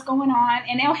 this is what's going on,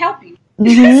 and they'll help you.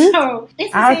 Mm-hmm. So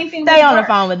it's the same thing. Stay on the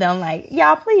phone with them like,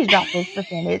 y'all, please drop this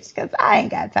percentage because I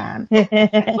ain't got time. But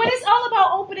it's all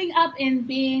about opening up and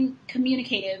being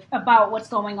communicative about what's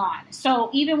going on.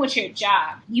 So even with your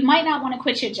job, you might not want to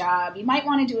quit your job. You might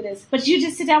want to do this, but you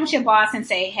just sit down with your boss and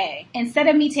say, hey, instead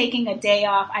of me taking a day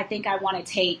off, I think I want to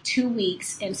take 2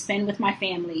 weeks and spend with my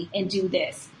family and do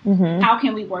this. Mm-hmm. How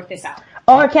can we work this out?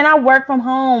 Or can I work from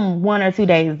home 1 or 2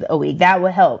 days a week? That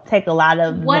would help take a lot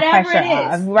of whatever the pressure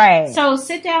it is. off. Right. So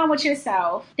sit down with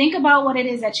yourself, think about what it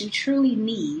is that you truly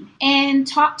need, and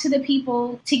talk to the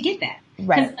people to get that.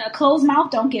 Right. Because a closed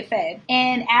mouth don't get fed,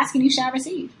 and ask and you shall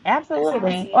receive.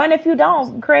 Absolutely. And if you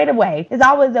don't, create a way. There's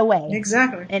always a way.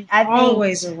 Exactly. And I think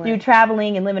always a way. Through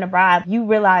traveling and living abroad, you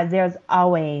realize there's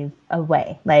always a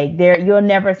way. You're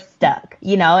never stuck,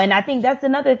 and I think that's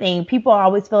another thing. People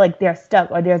always feel like they're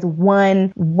stuck or there's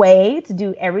one way to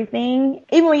do everything.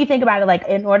 Even when you think about it,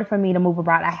 in order for me to move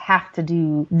abroad, I have to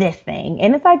do this thing.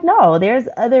 And it's no, there's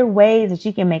other ways that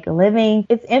you can make a living.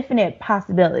 It's infinite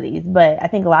possibilities. But I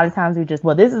think a lot of times we just,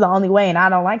 this is the only way and I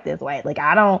don't like this way.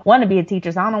 I don't want to be a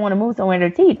teacher, so I don't want to move somewhere to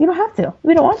teach. You don't have to.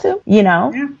 We don't want to,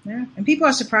 Yeah. And people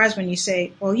are surprised when you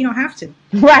say, well, you don't have to.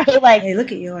 Right. They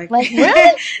look at you like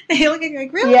really? They look at you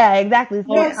like, really? Yeah, exactly.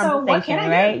 So what can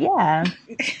I do? Right?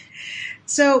 Yeah.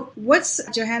 So what's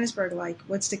Johannesburg like?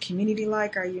 What's the community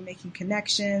like? Are you making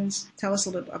connections? Tell us a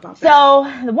little bit about that.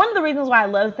 So one of the reasons why I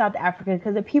love South Africa is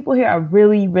because the people here are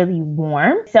really, really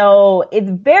warm. So it's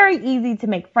very easy to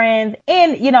make friends.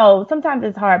 And, sometimes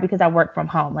it's hard because I work from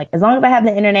home. As long as I have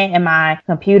the internet and my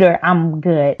computer, I'm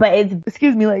good. But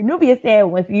like Nubia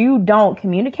said, if you don't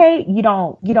communicate, you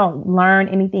don't learn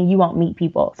anything. You won't meet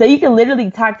people. So you can literally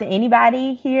talk to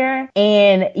anybody here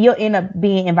and you'll end up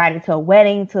being invited to a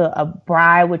wedding, to a bride,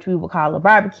 which we would call a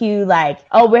barbecue.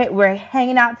 We're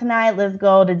hanging out tonight. Let's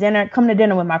go to dinner. Come to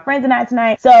dinner with my friends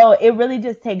tonight. So it really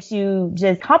just takes you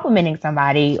just complimenting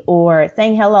somebody or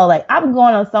saying hello. I've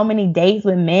gone on so many dates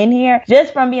with men here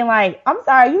just from being I'm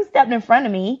sorry, you stepped in front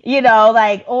of me,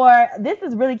 or this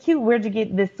is really cute. Where'd you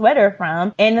get this sweater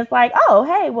from? And it's oh,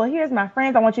 hey, well, here's my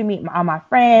friends. I want you to meet all my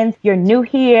friends. You're new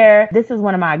here. This is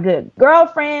one of my good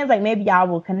girlfriends. Maybe y'all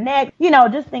will connect,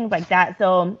 just things like that.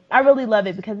 So I really love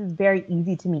it because it's very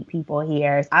easy to meet people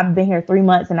here. I've been here 3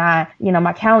 months and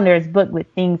my calendar is booked with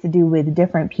things to do with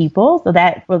different people. So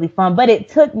that's really fun. But it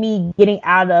took me getting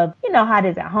out of, how it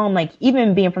is at home.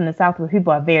 Even being from the South where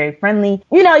people are very friendly,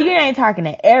 you ain't talking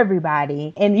to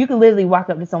everybody and you can literally walk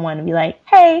up to someone and be like,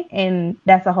 hey, and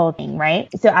that's the whole thing, right?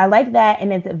 So I like that.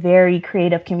 And it's a very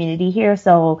creative community here.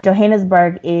 So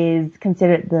Johannesburg is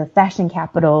considered the fashion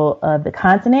capital of the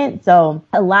continent. So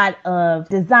a lot of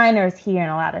designers here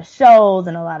and a lot of shows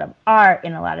and a lot of art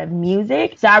and a lot of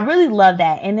music. So I really love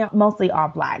that. And they're mostly all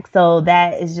Black. So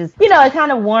that is just, it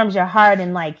kind of warms your heart.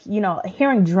 And like,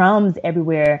 hearing drums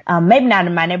everywhere. Maybe not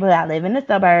in my neighborhood. I live in the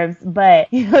suburbs, but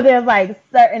there's like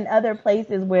certain other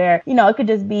places where, it could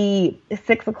just be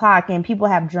 6 o'clock and people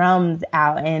have drums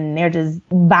out and they're just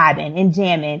vibing and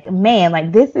jamming. Man, like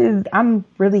I'm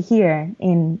really here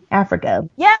in Africa.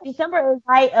 Yeah, December is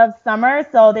height of summer.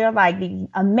 So there are like these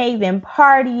amazing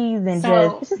parties and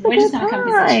it's just a good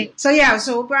time.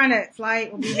 So we're on a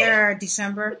flight. We'll be there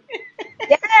December.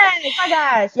 Yes, oh my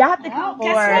gosh. Y'all have to come for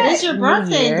it's your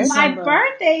birthday. My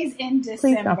birthday's in December.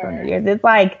 Please come for New Year's. It's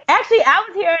like, actually, I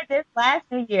was here this last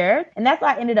New Year's, and that's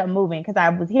why I ended up moving, because I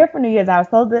was here for New Year's. I was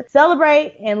supposed to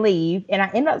celebrate and leave, and I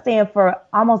ended up staying for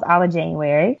almost all of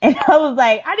January. And I was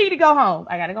like, I need to go home.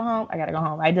 I gotta go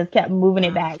home. I just kept moving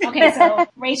it back. Okay, so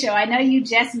Rachel, I know you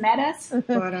just met us,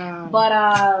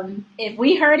 but if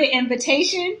we heard an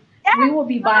invitation, we will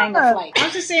be buying a flight. I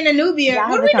was just saying to Nubia,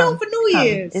 what are we doing for New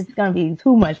Year's? It's going to be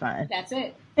too much fun. That's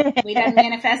it. We done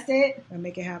manifested. We'll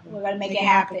make it happen. We're going to make it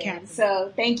happen.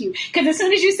 So thank you. Because as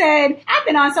soon as you said, I've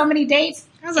been on so many dates.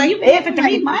 I was like, you've been here for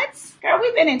 3 months? Girl,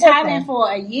 we've been in Thailand for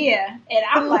a year. And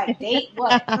I'm like, date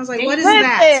what? I was like, what is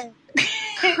that?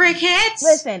 Crickets.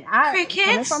 Listen, I'm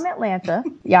from Atlanta.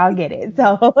 Y'all get it.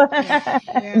 So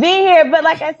being here, but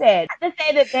like I said, to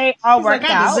say that they all worked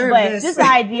out, but just the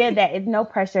idea that it's no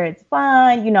pressure, it's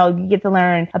fun. You get to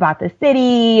learn about the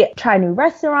city, try new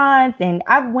restaurants, and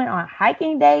I went on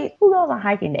hiking dates. Who goes on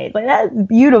hiking dates? Like that's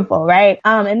beautiful, right?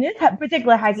 And this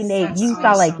particular hiking date,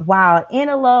 saw like wild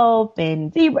antelope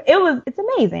and zebra. It's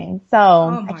amazing.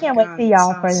 So I can't wait to see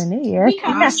y'all for the New Year.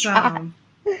 Awesome.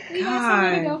 We got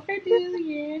somewhere to go for New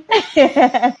Year.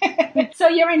 So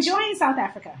you're enjoying South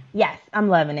Africa? Yes, I'm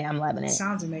loving it.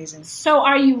 Sounds amazing. So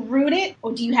are you rooted,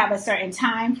 or do you have a certain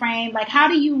time frame? Like, how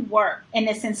do you work in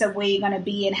the sense of where you're going to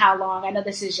be and how long? I know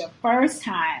this is your first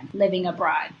time living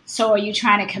abroad. So are you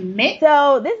trying to commit?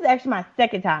 So this is actually my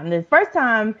second time. This first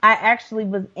time I actually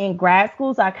was in grad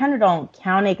school, so I kind of don't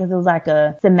count it because it was like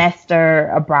a semester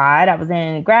abroad. I was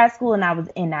in grad school and I was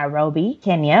in Nairobi,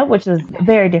 Kenya, which was a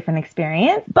very different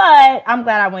experience. But I'm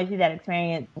glad I went through that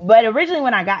experience. But originally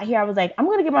when I got here, I was like, I'm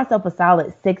going to give myself a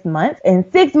solid 6 months.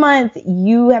 In 6 months,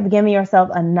 you have given yourself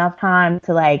enough time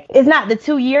to like, it's not the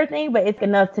 2-year thing, but it's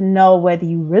enough to know whether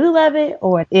you really love it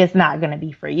or it's not going to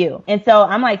be for you. And so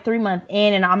I'm like 3 months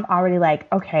in and I'm already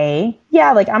like, okay,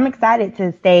 yeah, like I'm excited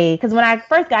to stay. Because when I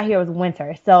first got here, it was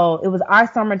winter. So it was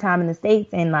our summertime in the States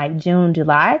in like June,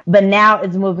 July. But now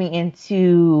it's moving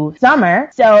into summer.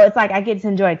 So it's like I get to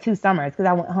enjoy 2 summers because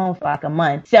I went home for like a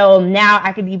month. So now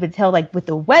I can even tell like with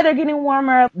the weather getting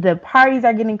warmer, the parties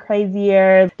are getting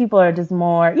crazier. People are just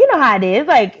more, you know how it is.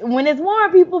 Like when it's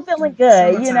warm, people feeling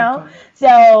good, Fun.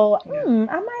 So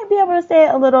I might be able to stay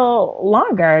a little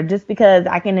longer just because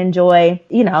I can enjoy,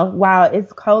 while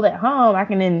it's cold at home, I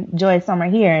can enjoy summer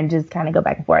here and just kind of go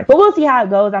back and forth. But we'll see how it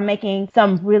goes. I'm making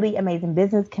some really amazing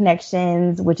business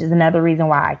connections, which is another reason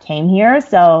why I came here.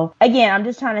 So again, I'm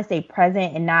just trying to stay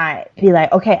present and not be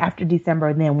like, okay, after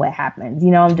December, then what happens?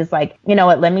 I'm just like, you know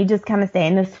what, let me just kind of stay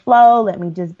in this flow. Let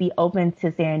me just be open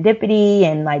to serendipity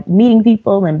and like meeting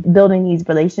people and building these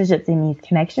relationships and these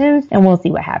connections, and we'll see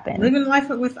what happens. Living life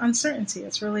with uncertainty.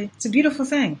 It's a beautiful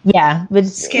thing. Yeah, but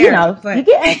scary,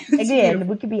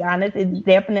 we could be honest, it's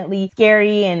definitely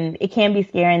scary and it can be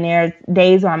scary, and there's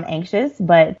days where I'm anxious,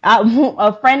 but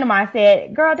a friend of mine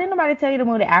said, girl, didn't nobody tell you to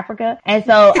move to Africa? And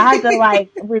so I had to like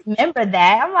remember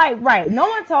that. I'm like, right, no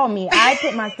one told me. I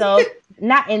put myself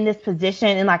not in this position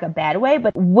in like a bad way,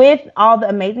 but with all the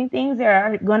amazing things, there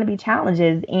are going to be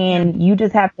challenges, and you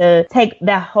just have to take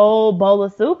that whole bowl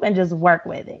of soup and just work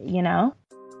with it,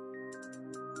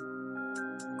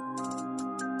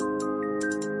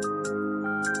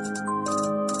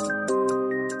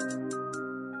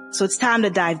 So it's time to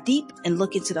dive deep and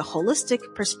look into the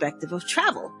holistic perspective of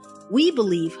travel. We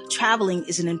believe traveling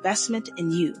is an investment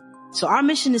in you. So our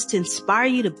mission is to inspire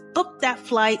you to book that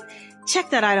flight, check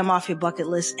that item off your bucket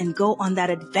list, and go on that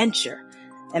adventure.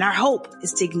 And our hope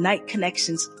is to ignite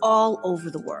connections all over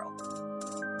the world.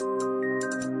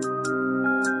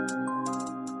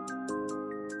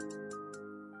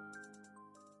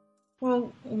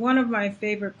 Well, one of my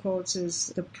favorite quotes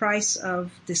is the price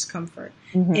of discomfort.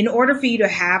 Mm-hmm. In order for you to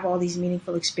have all these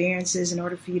meaningful experiences, in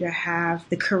order for you to have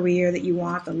the career that you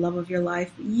want, the love of your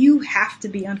life, you have to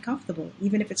be uncomfortable,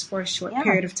 even if it's for a short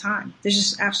period of time. There's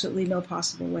just absolutely no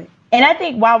possible way. And I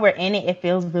think while we're in it, it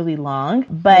feels really long.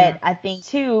 But I think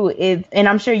too is, and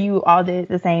I'm sure you all did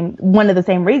the same, one of the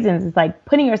same reasons is like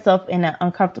putting yourself in an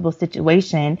uncomfortable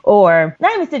situation, or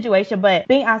not even situation, but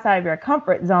being outside of your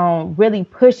comfort zone really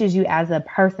pushes you as a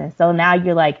person. So now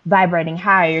you're like vibrating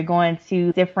higher. You're going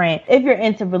to different, if you're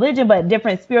into religion, but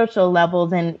different spiritual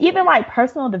levels and even like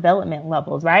personal development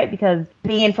levels, right? Because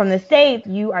being from the States,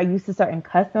 you are used to certain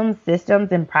customs,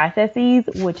 systems, and processes,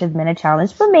 which has been a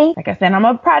challenge for me. Like I said, I'm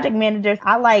a project manager.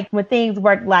 I like when things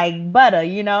work like butter,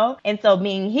 you know? And so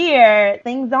being here,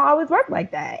 things don't always work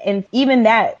like that. And even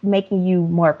that making you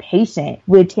more patient,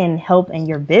 which can help in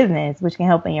your business, which can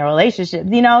help in your relationships,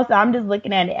 you know? So I'm just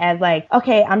looking at it as like,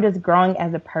 okay, I'm just growing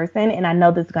as a person, and I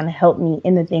know this is going to help me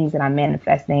in the things that I'm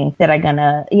manifesting that are going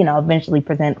to, you know, eventually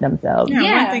present themselves.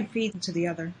 Yeah, one thing feeds into the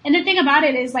other. And the thing about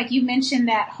it is, like you mentioned,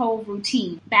 that whole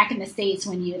routine back in the States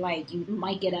when you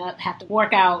might get up, have to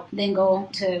work out, then go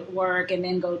to work, and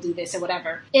then go do this or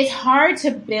whatever. It's hard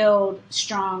to build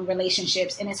strong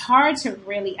relationships, and it's hard to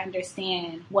really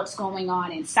understand what's going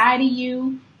on inside of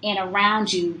you and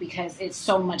around you because it's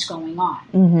so much going on.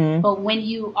 Mm-hmm. But when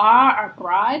you are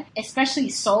abroad, especially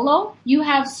solo, you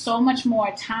have so much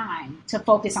more time to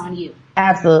focus on you.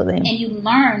 Absolutely. And you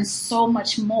learn so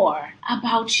much more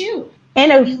about you.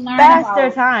 And a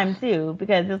faster time too,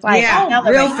 because it's like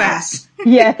real fast.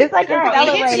 Yeah, it's like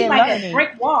it hits you like learning. a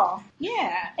brick wall.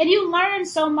 Yeah, and you learn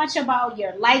so much about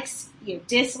your likes, your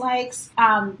dislikes.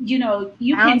 You know,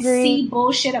 you can see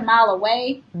bullshit a mile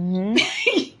away. Mm-hmm.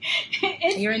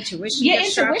 Your intuition. Your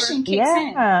intuition kicks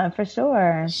in. Yeah, for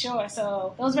sure. Sure.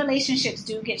 So those relationships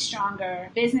do get stronger.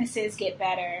 Businesses get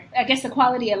better. I guess the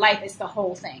quality of life is the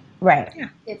whole thing. Right. Yeah.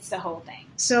 It's the whole thing.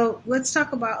 So let's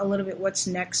talk about a little bit what's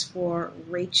next for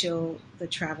Rachel, the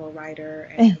travel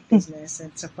writer, and her business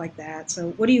and stuff like that. So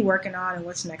what are you working on, and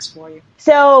what's next for you?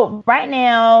 So right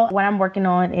now, what I'm working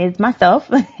on is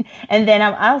myself. And then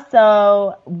I'm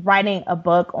also writing a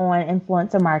book on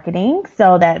influencer marketing.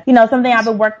 So that's, you know, something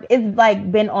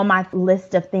I've been on my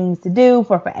list of things to do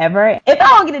for forever. If I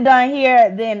don't get it done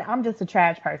here, then I'm just a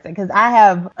trash person because I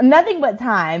have nothing but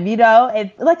time, you know.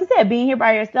 It's like you said, being here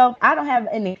by yourself, I don't have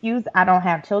an excuse. I don't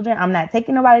have children. I'm not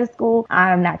taking nobody to school.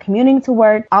 I'm not commuting to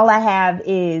work. All I have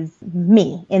is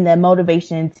me and the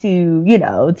motivation to, you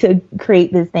know, to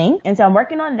create this thing. And so I'm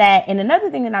working on that. And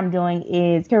another thing that I'm doing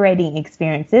is curating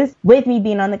experiences. With me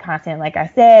being on the continent, like I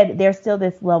said, there's still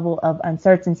this level of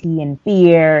uncertainty and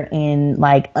fear and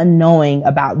like unknowing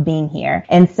about being here.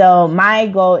 And so my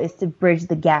goal is to bridge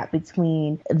the gap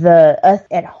between us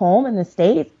at home in the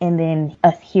States and then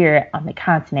us here on the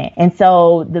continent. And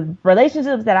so the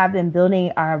relationships that I've been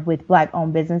building are with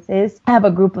Black-owned businesses. I have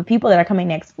a group of people that are coming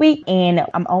next week, and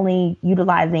I'm only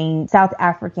utilizing South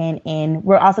African, and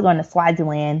we're also going to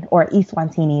Swaziland or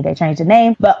Eswatini. They changed the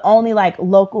name, but only like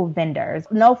local vendors.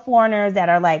 No foreigners that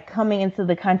are like coming into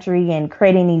the country and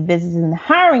creating these businesses and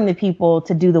hiring the people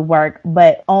to do the work,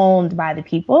 but owned by the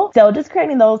people. So just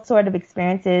creating those sort of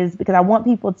experiences because I want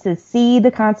people to see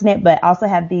the continent, but also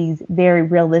have these very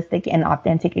realistic and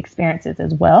authentic experiences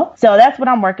as well. So that's what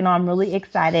I'm working on. I'm really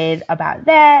excited about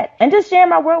that and just sharing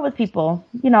my world with people,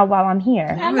 you know, while I'm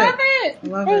here. I love it.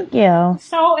 Thank you.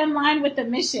 So in line with the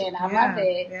mission. I love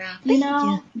it. Yeah. You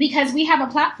know, because we have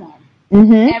a platform.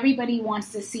 Mm-hmm. Everybody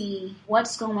wants to see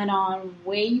what's going on,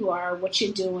 where you are, what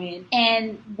you're doing,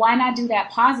 and why not do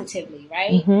that positively,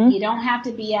 right? Mm-hmm. You don't have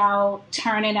to be out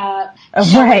turning up,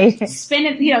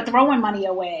 spending, you know, throwing money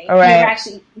away. Right. You're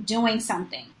actually doing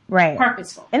something. Right.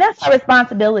 Purposeful. And that's our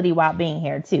responsibility while being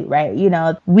here too, right? You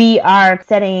know, we are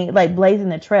blazing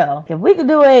the trail. If we could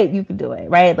do it, you could do it,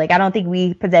 right? Like, I don't think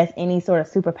we possess any sort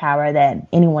of superpower that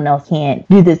anyone else can't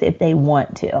do this if they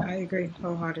want to. I agree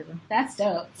wholeheartedly. That's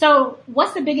dope. So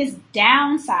what's the biggest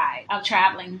downside of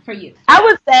traveling for you? I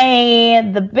would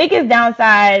say the biggest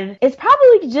downside is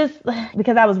probably just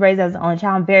because I was raised as an only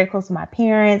child. I'm very close to my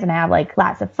parents and I have like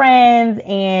lots of friends,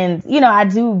 and, you know, I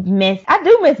do miss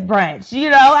brunch, you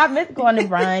know. I miss going to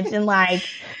brunch and like,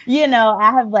 you know,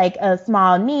 I have like a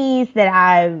small niece that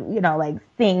I, you know, like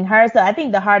seeing her. So I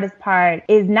think the hardest part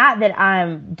is not that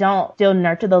I don't still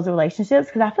nurture those relationships,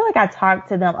 because I feel like I talk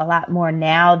to them a lot more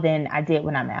now than I did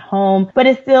when I'm at home, but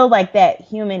it's still like that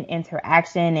human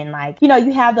interaction. And like, you know,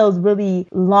 you have those really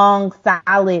long,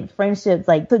 solid friendships,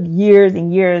 like took years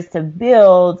and years to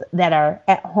build, that are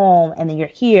at home. And then you're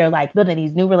here, like building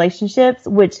these new relationships,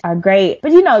 which are great,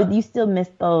 but you know, you still miss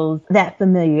that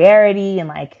familiarity and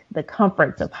like the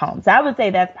comforts of home. So I would say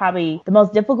that's probably the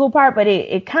most difficult part, but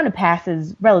it kind of passes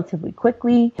moves relatively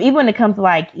quickly. Even when it comes to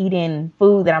like eating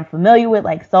food that I'm familiar with,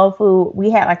 like soul food, we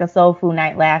had like a soul food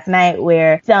night last night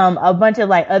where a bunch of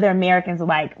like other Americans were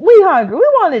like, we hungry. We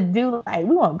want to do like,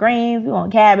 we want greens, we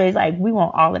want cabbage, like we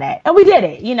want all of that. And we did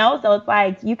it, you know? So it's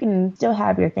like, you can still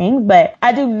have your things, but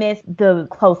I do miss the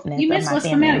closeness You miss of my what's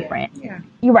family familiar. and friends. Yeah.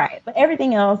 You're right. But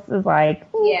everything else is like,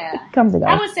 Yeah. it comes and goes.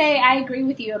 I would say I agree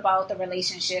with you about the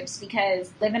relationships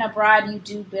because living abroad, you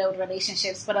do build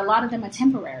relationships, but a lot of them are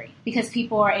temporary because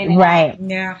people are in and out. Right.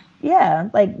 Yeah. Yeah,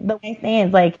 like the way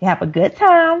things like have a good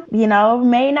time, you know,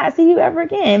 may not see you ever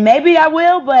again. Maybe I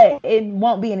will, but it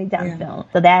won't be anytime soon.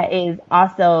 So that is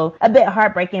also a bit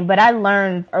heartbreaking, but I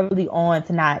learned early on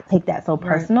to not take that so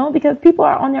personal because people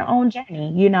are on their own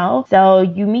journey, you know? So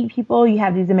you meet people, you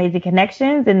have these amazing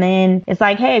connections, and then it's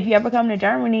like, hey, if you ever come to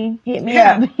Germany, hit me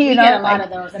up. We know, get a lot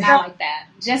of those, and I like that.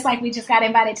 Just like we just got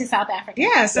invited to South Africa.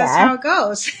 Yes, that's how it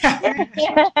goes. But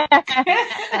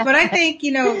I think,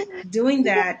 you know, doing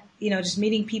that, you know, just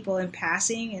meeting people in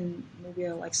passing, and maybe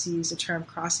I like to use the term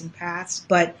crossing paths,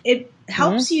 but it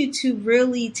helps you to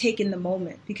really take in the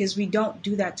moment because we don't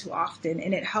do that too often.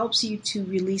 And it helps you to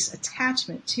release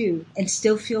attachment too and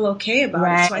still feel okay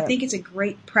about it. So I think it's a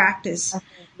great practice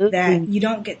that you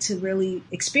don't get to really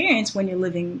experience when you're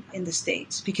living in the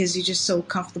States because you're just so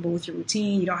comfortable with your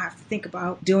routine. You don't have to think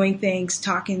about doing things,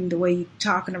 talking the way you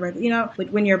talk on a regular, you know, but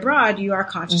when you're abroad, you are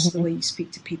conscious of the way you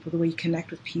speak to people, the way you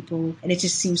connect with people. And it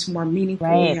just seems more meaningful.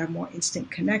 You have more instant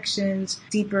connections,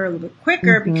 deeper, a little bit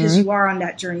quicker because you are on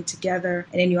that journey together.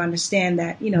 And then you understand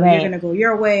that, you know, you're going to go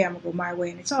your way, I'm going to go my way,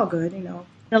 and it's all good, you know.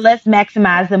 So let's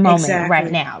maximize the moment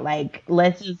right now. Like,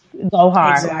 let's just go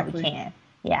hard while we can.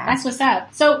 Yeah. That's what's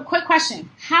up. So, quick question.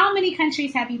 How many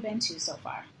countries have you been to so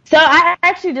far? So, I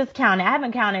actually just counted. I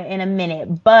haven't counted in a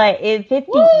minute, but it's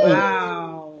 58.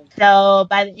 Wow. So,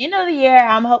 by the end of the year,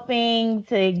 I'm hoping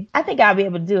I think I'll be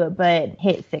able to do it, but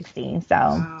hit 60. So,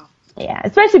 Wow. Yeah,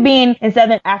 especially being in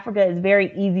Southern Africa, it's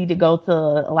very easy to go to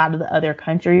a lot of the other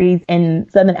countries in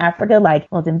Southern Africa,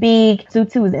 like Mozambique.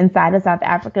 Tutu is inside of South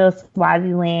Africa,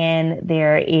 Swaziland.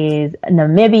 There is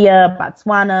Namibia,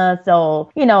 Botswana.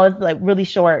 So, you know, it's like really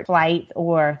short flights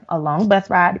or a long bus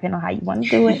ride, depending on how you want to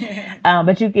do it.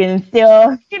 But you can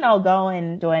still, you know, go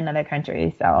and enjoy another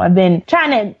country. So I've been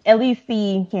trying to at least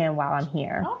see him while I'm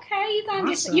here. Okay,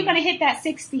 you're gonna hit that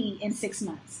 60 in 6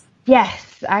 months.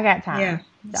 Yes, I got time. Yeah.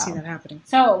 I see that happening.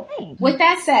 So, with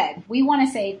that said, we want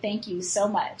to say thank you so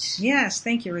much. Yes,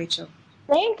 thank you, Rachel.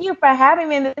 Thank you for having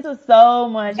me. This was so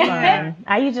much fun.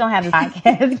 I usually don't have a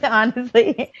podcast,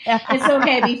 honestly. It's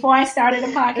okay. Before I started a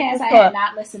podcast, I had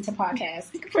not listened to podcasts.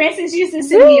 Francis used to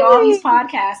send me all these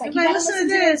podcasts. Like, you gotta listen to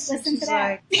this, listen to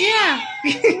that.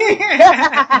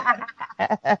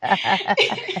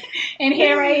 And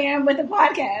here I am with the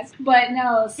podcast. But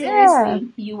no, seriously,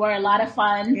 you were a lot of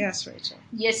fun. Yes, Rachel.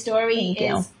 Your story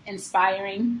is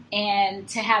inspiring, and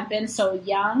to have been so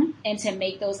young and to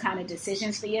make those kind of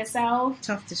decisions for yourself.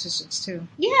 Tough decisions too.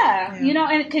 Yeah. You know,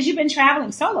 and because you've been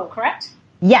traveling solo, correct?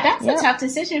 Yeah. That's a tough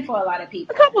decision for a lot of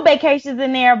people. A couple vacations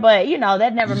in there, but you know,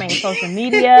 that never made social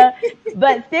media.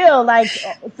 But still, like,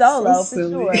 solo for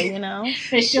sure, you know?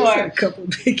 For sure. A couple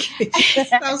vacations.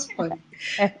 That was funny.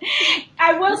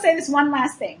 I will say this one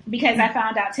last thing, because I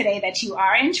found out today that you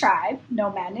are in Tribe,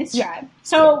 No Madness Tribe.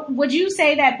 So would you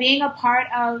say that being a part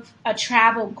of a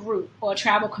travel group or a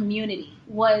travel community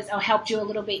helped you a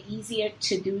little bit easier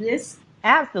to do this?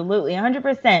 Absolutely,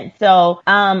 100%. So,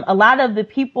 a lot of the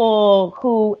people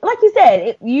who, like you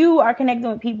said, you are connecting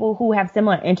with people who have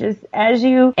similar interests as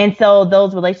you. And so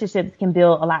those relationships can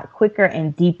build a lot quicker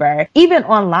and deeper, even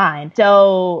online.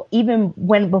 So even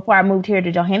before I moved here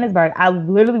to Johannesburg, I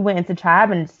literally went into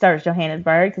Tribe and searched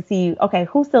Johannesburg to see, okay,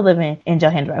 who's still living in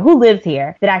Johannesburg? Who lives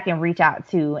here that I can reach out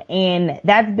to? And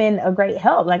that's been a great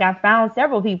help. Like, I found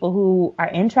several people who are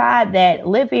in Tribe that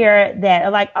live here that are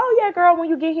like, oh yeah, girl, when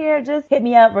you get here, just hit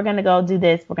me up. We're going to go do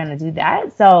this. We're going to do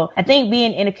that. So I think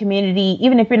being in a community,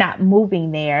 even if you're not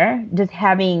moving there, just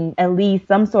having at least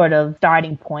some sort of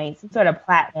starting point, some sort of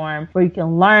platform where you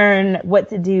can learn what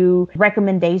to do,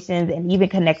 recommendations, and even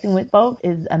connecting with folks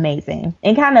is amazing,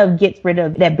 and kind of gets rid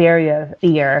of that barrier of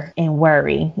fear and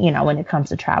worry, you know, when it comes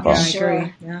to travel. Yeah, I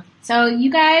agree. Yeah. So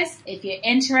you guys, if you're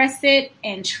interested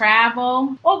in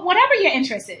travel or whatever you're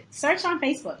interested, search on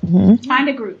Facebook, find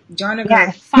a group, join a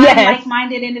group, find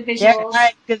like-minded individuals,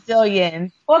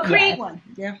 gazillions, or create one.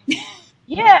 Yeah.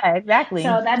 Yeah, exactly.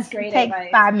 So that's great Take advice.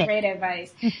 5 minutes. Great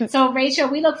advice. So Rachel,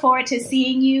 we look forward to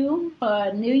seeing you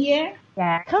for New Year.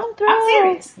 Yeah, come through. I'm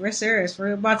serious. We're serious.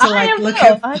 We're about to look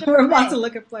at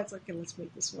 100%. flights. Okay, let's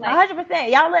make this work. 100%.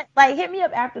 Y'all hit me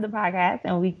up after the podcast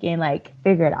and we can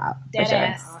figure it out. For sure.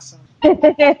 Deadass. Awesome.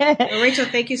 Well, Rachel,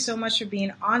 thank you so much for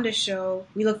being on the show.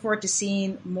 We look forward to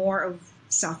seeing more of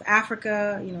South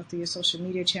Africa, through your social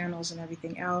media channels and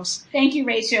everything else. Thank you,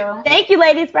 Rachel. Thank you,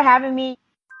 ladies, for having me.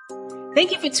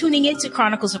 Thank you for tuning in to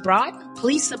Chronicles Abroad.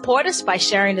 Please support us by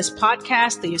sharing this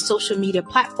podcast through your social media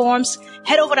platforms.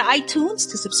 Head over to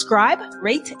iTunes to subscribe,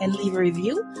 rate, and leave a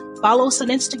review. Follow us on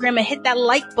Instagram and hit that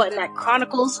like button at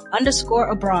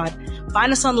Chronicles_Abroad.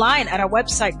 Find us online at our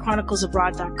website,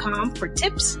 chroniclesabroad.com, for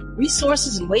tips,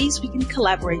 resources, and ways we can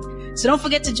collaborate. So don't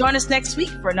forget to join us next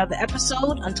week for another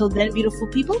episode. Until then, beautiful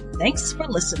people, thanks for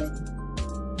listening.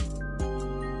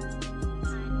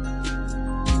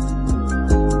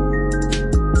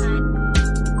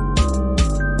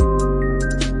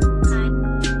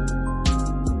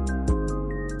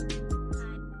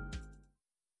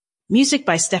 Music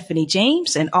by Stephanie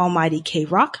James and Almighty K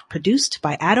Rock, produced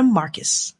by Adam Marcus.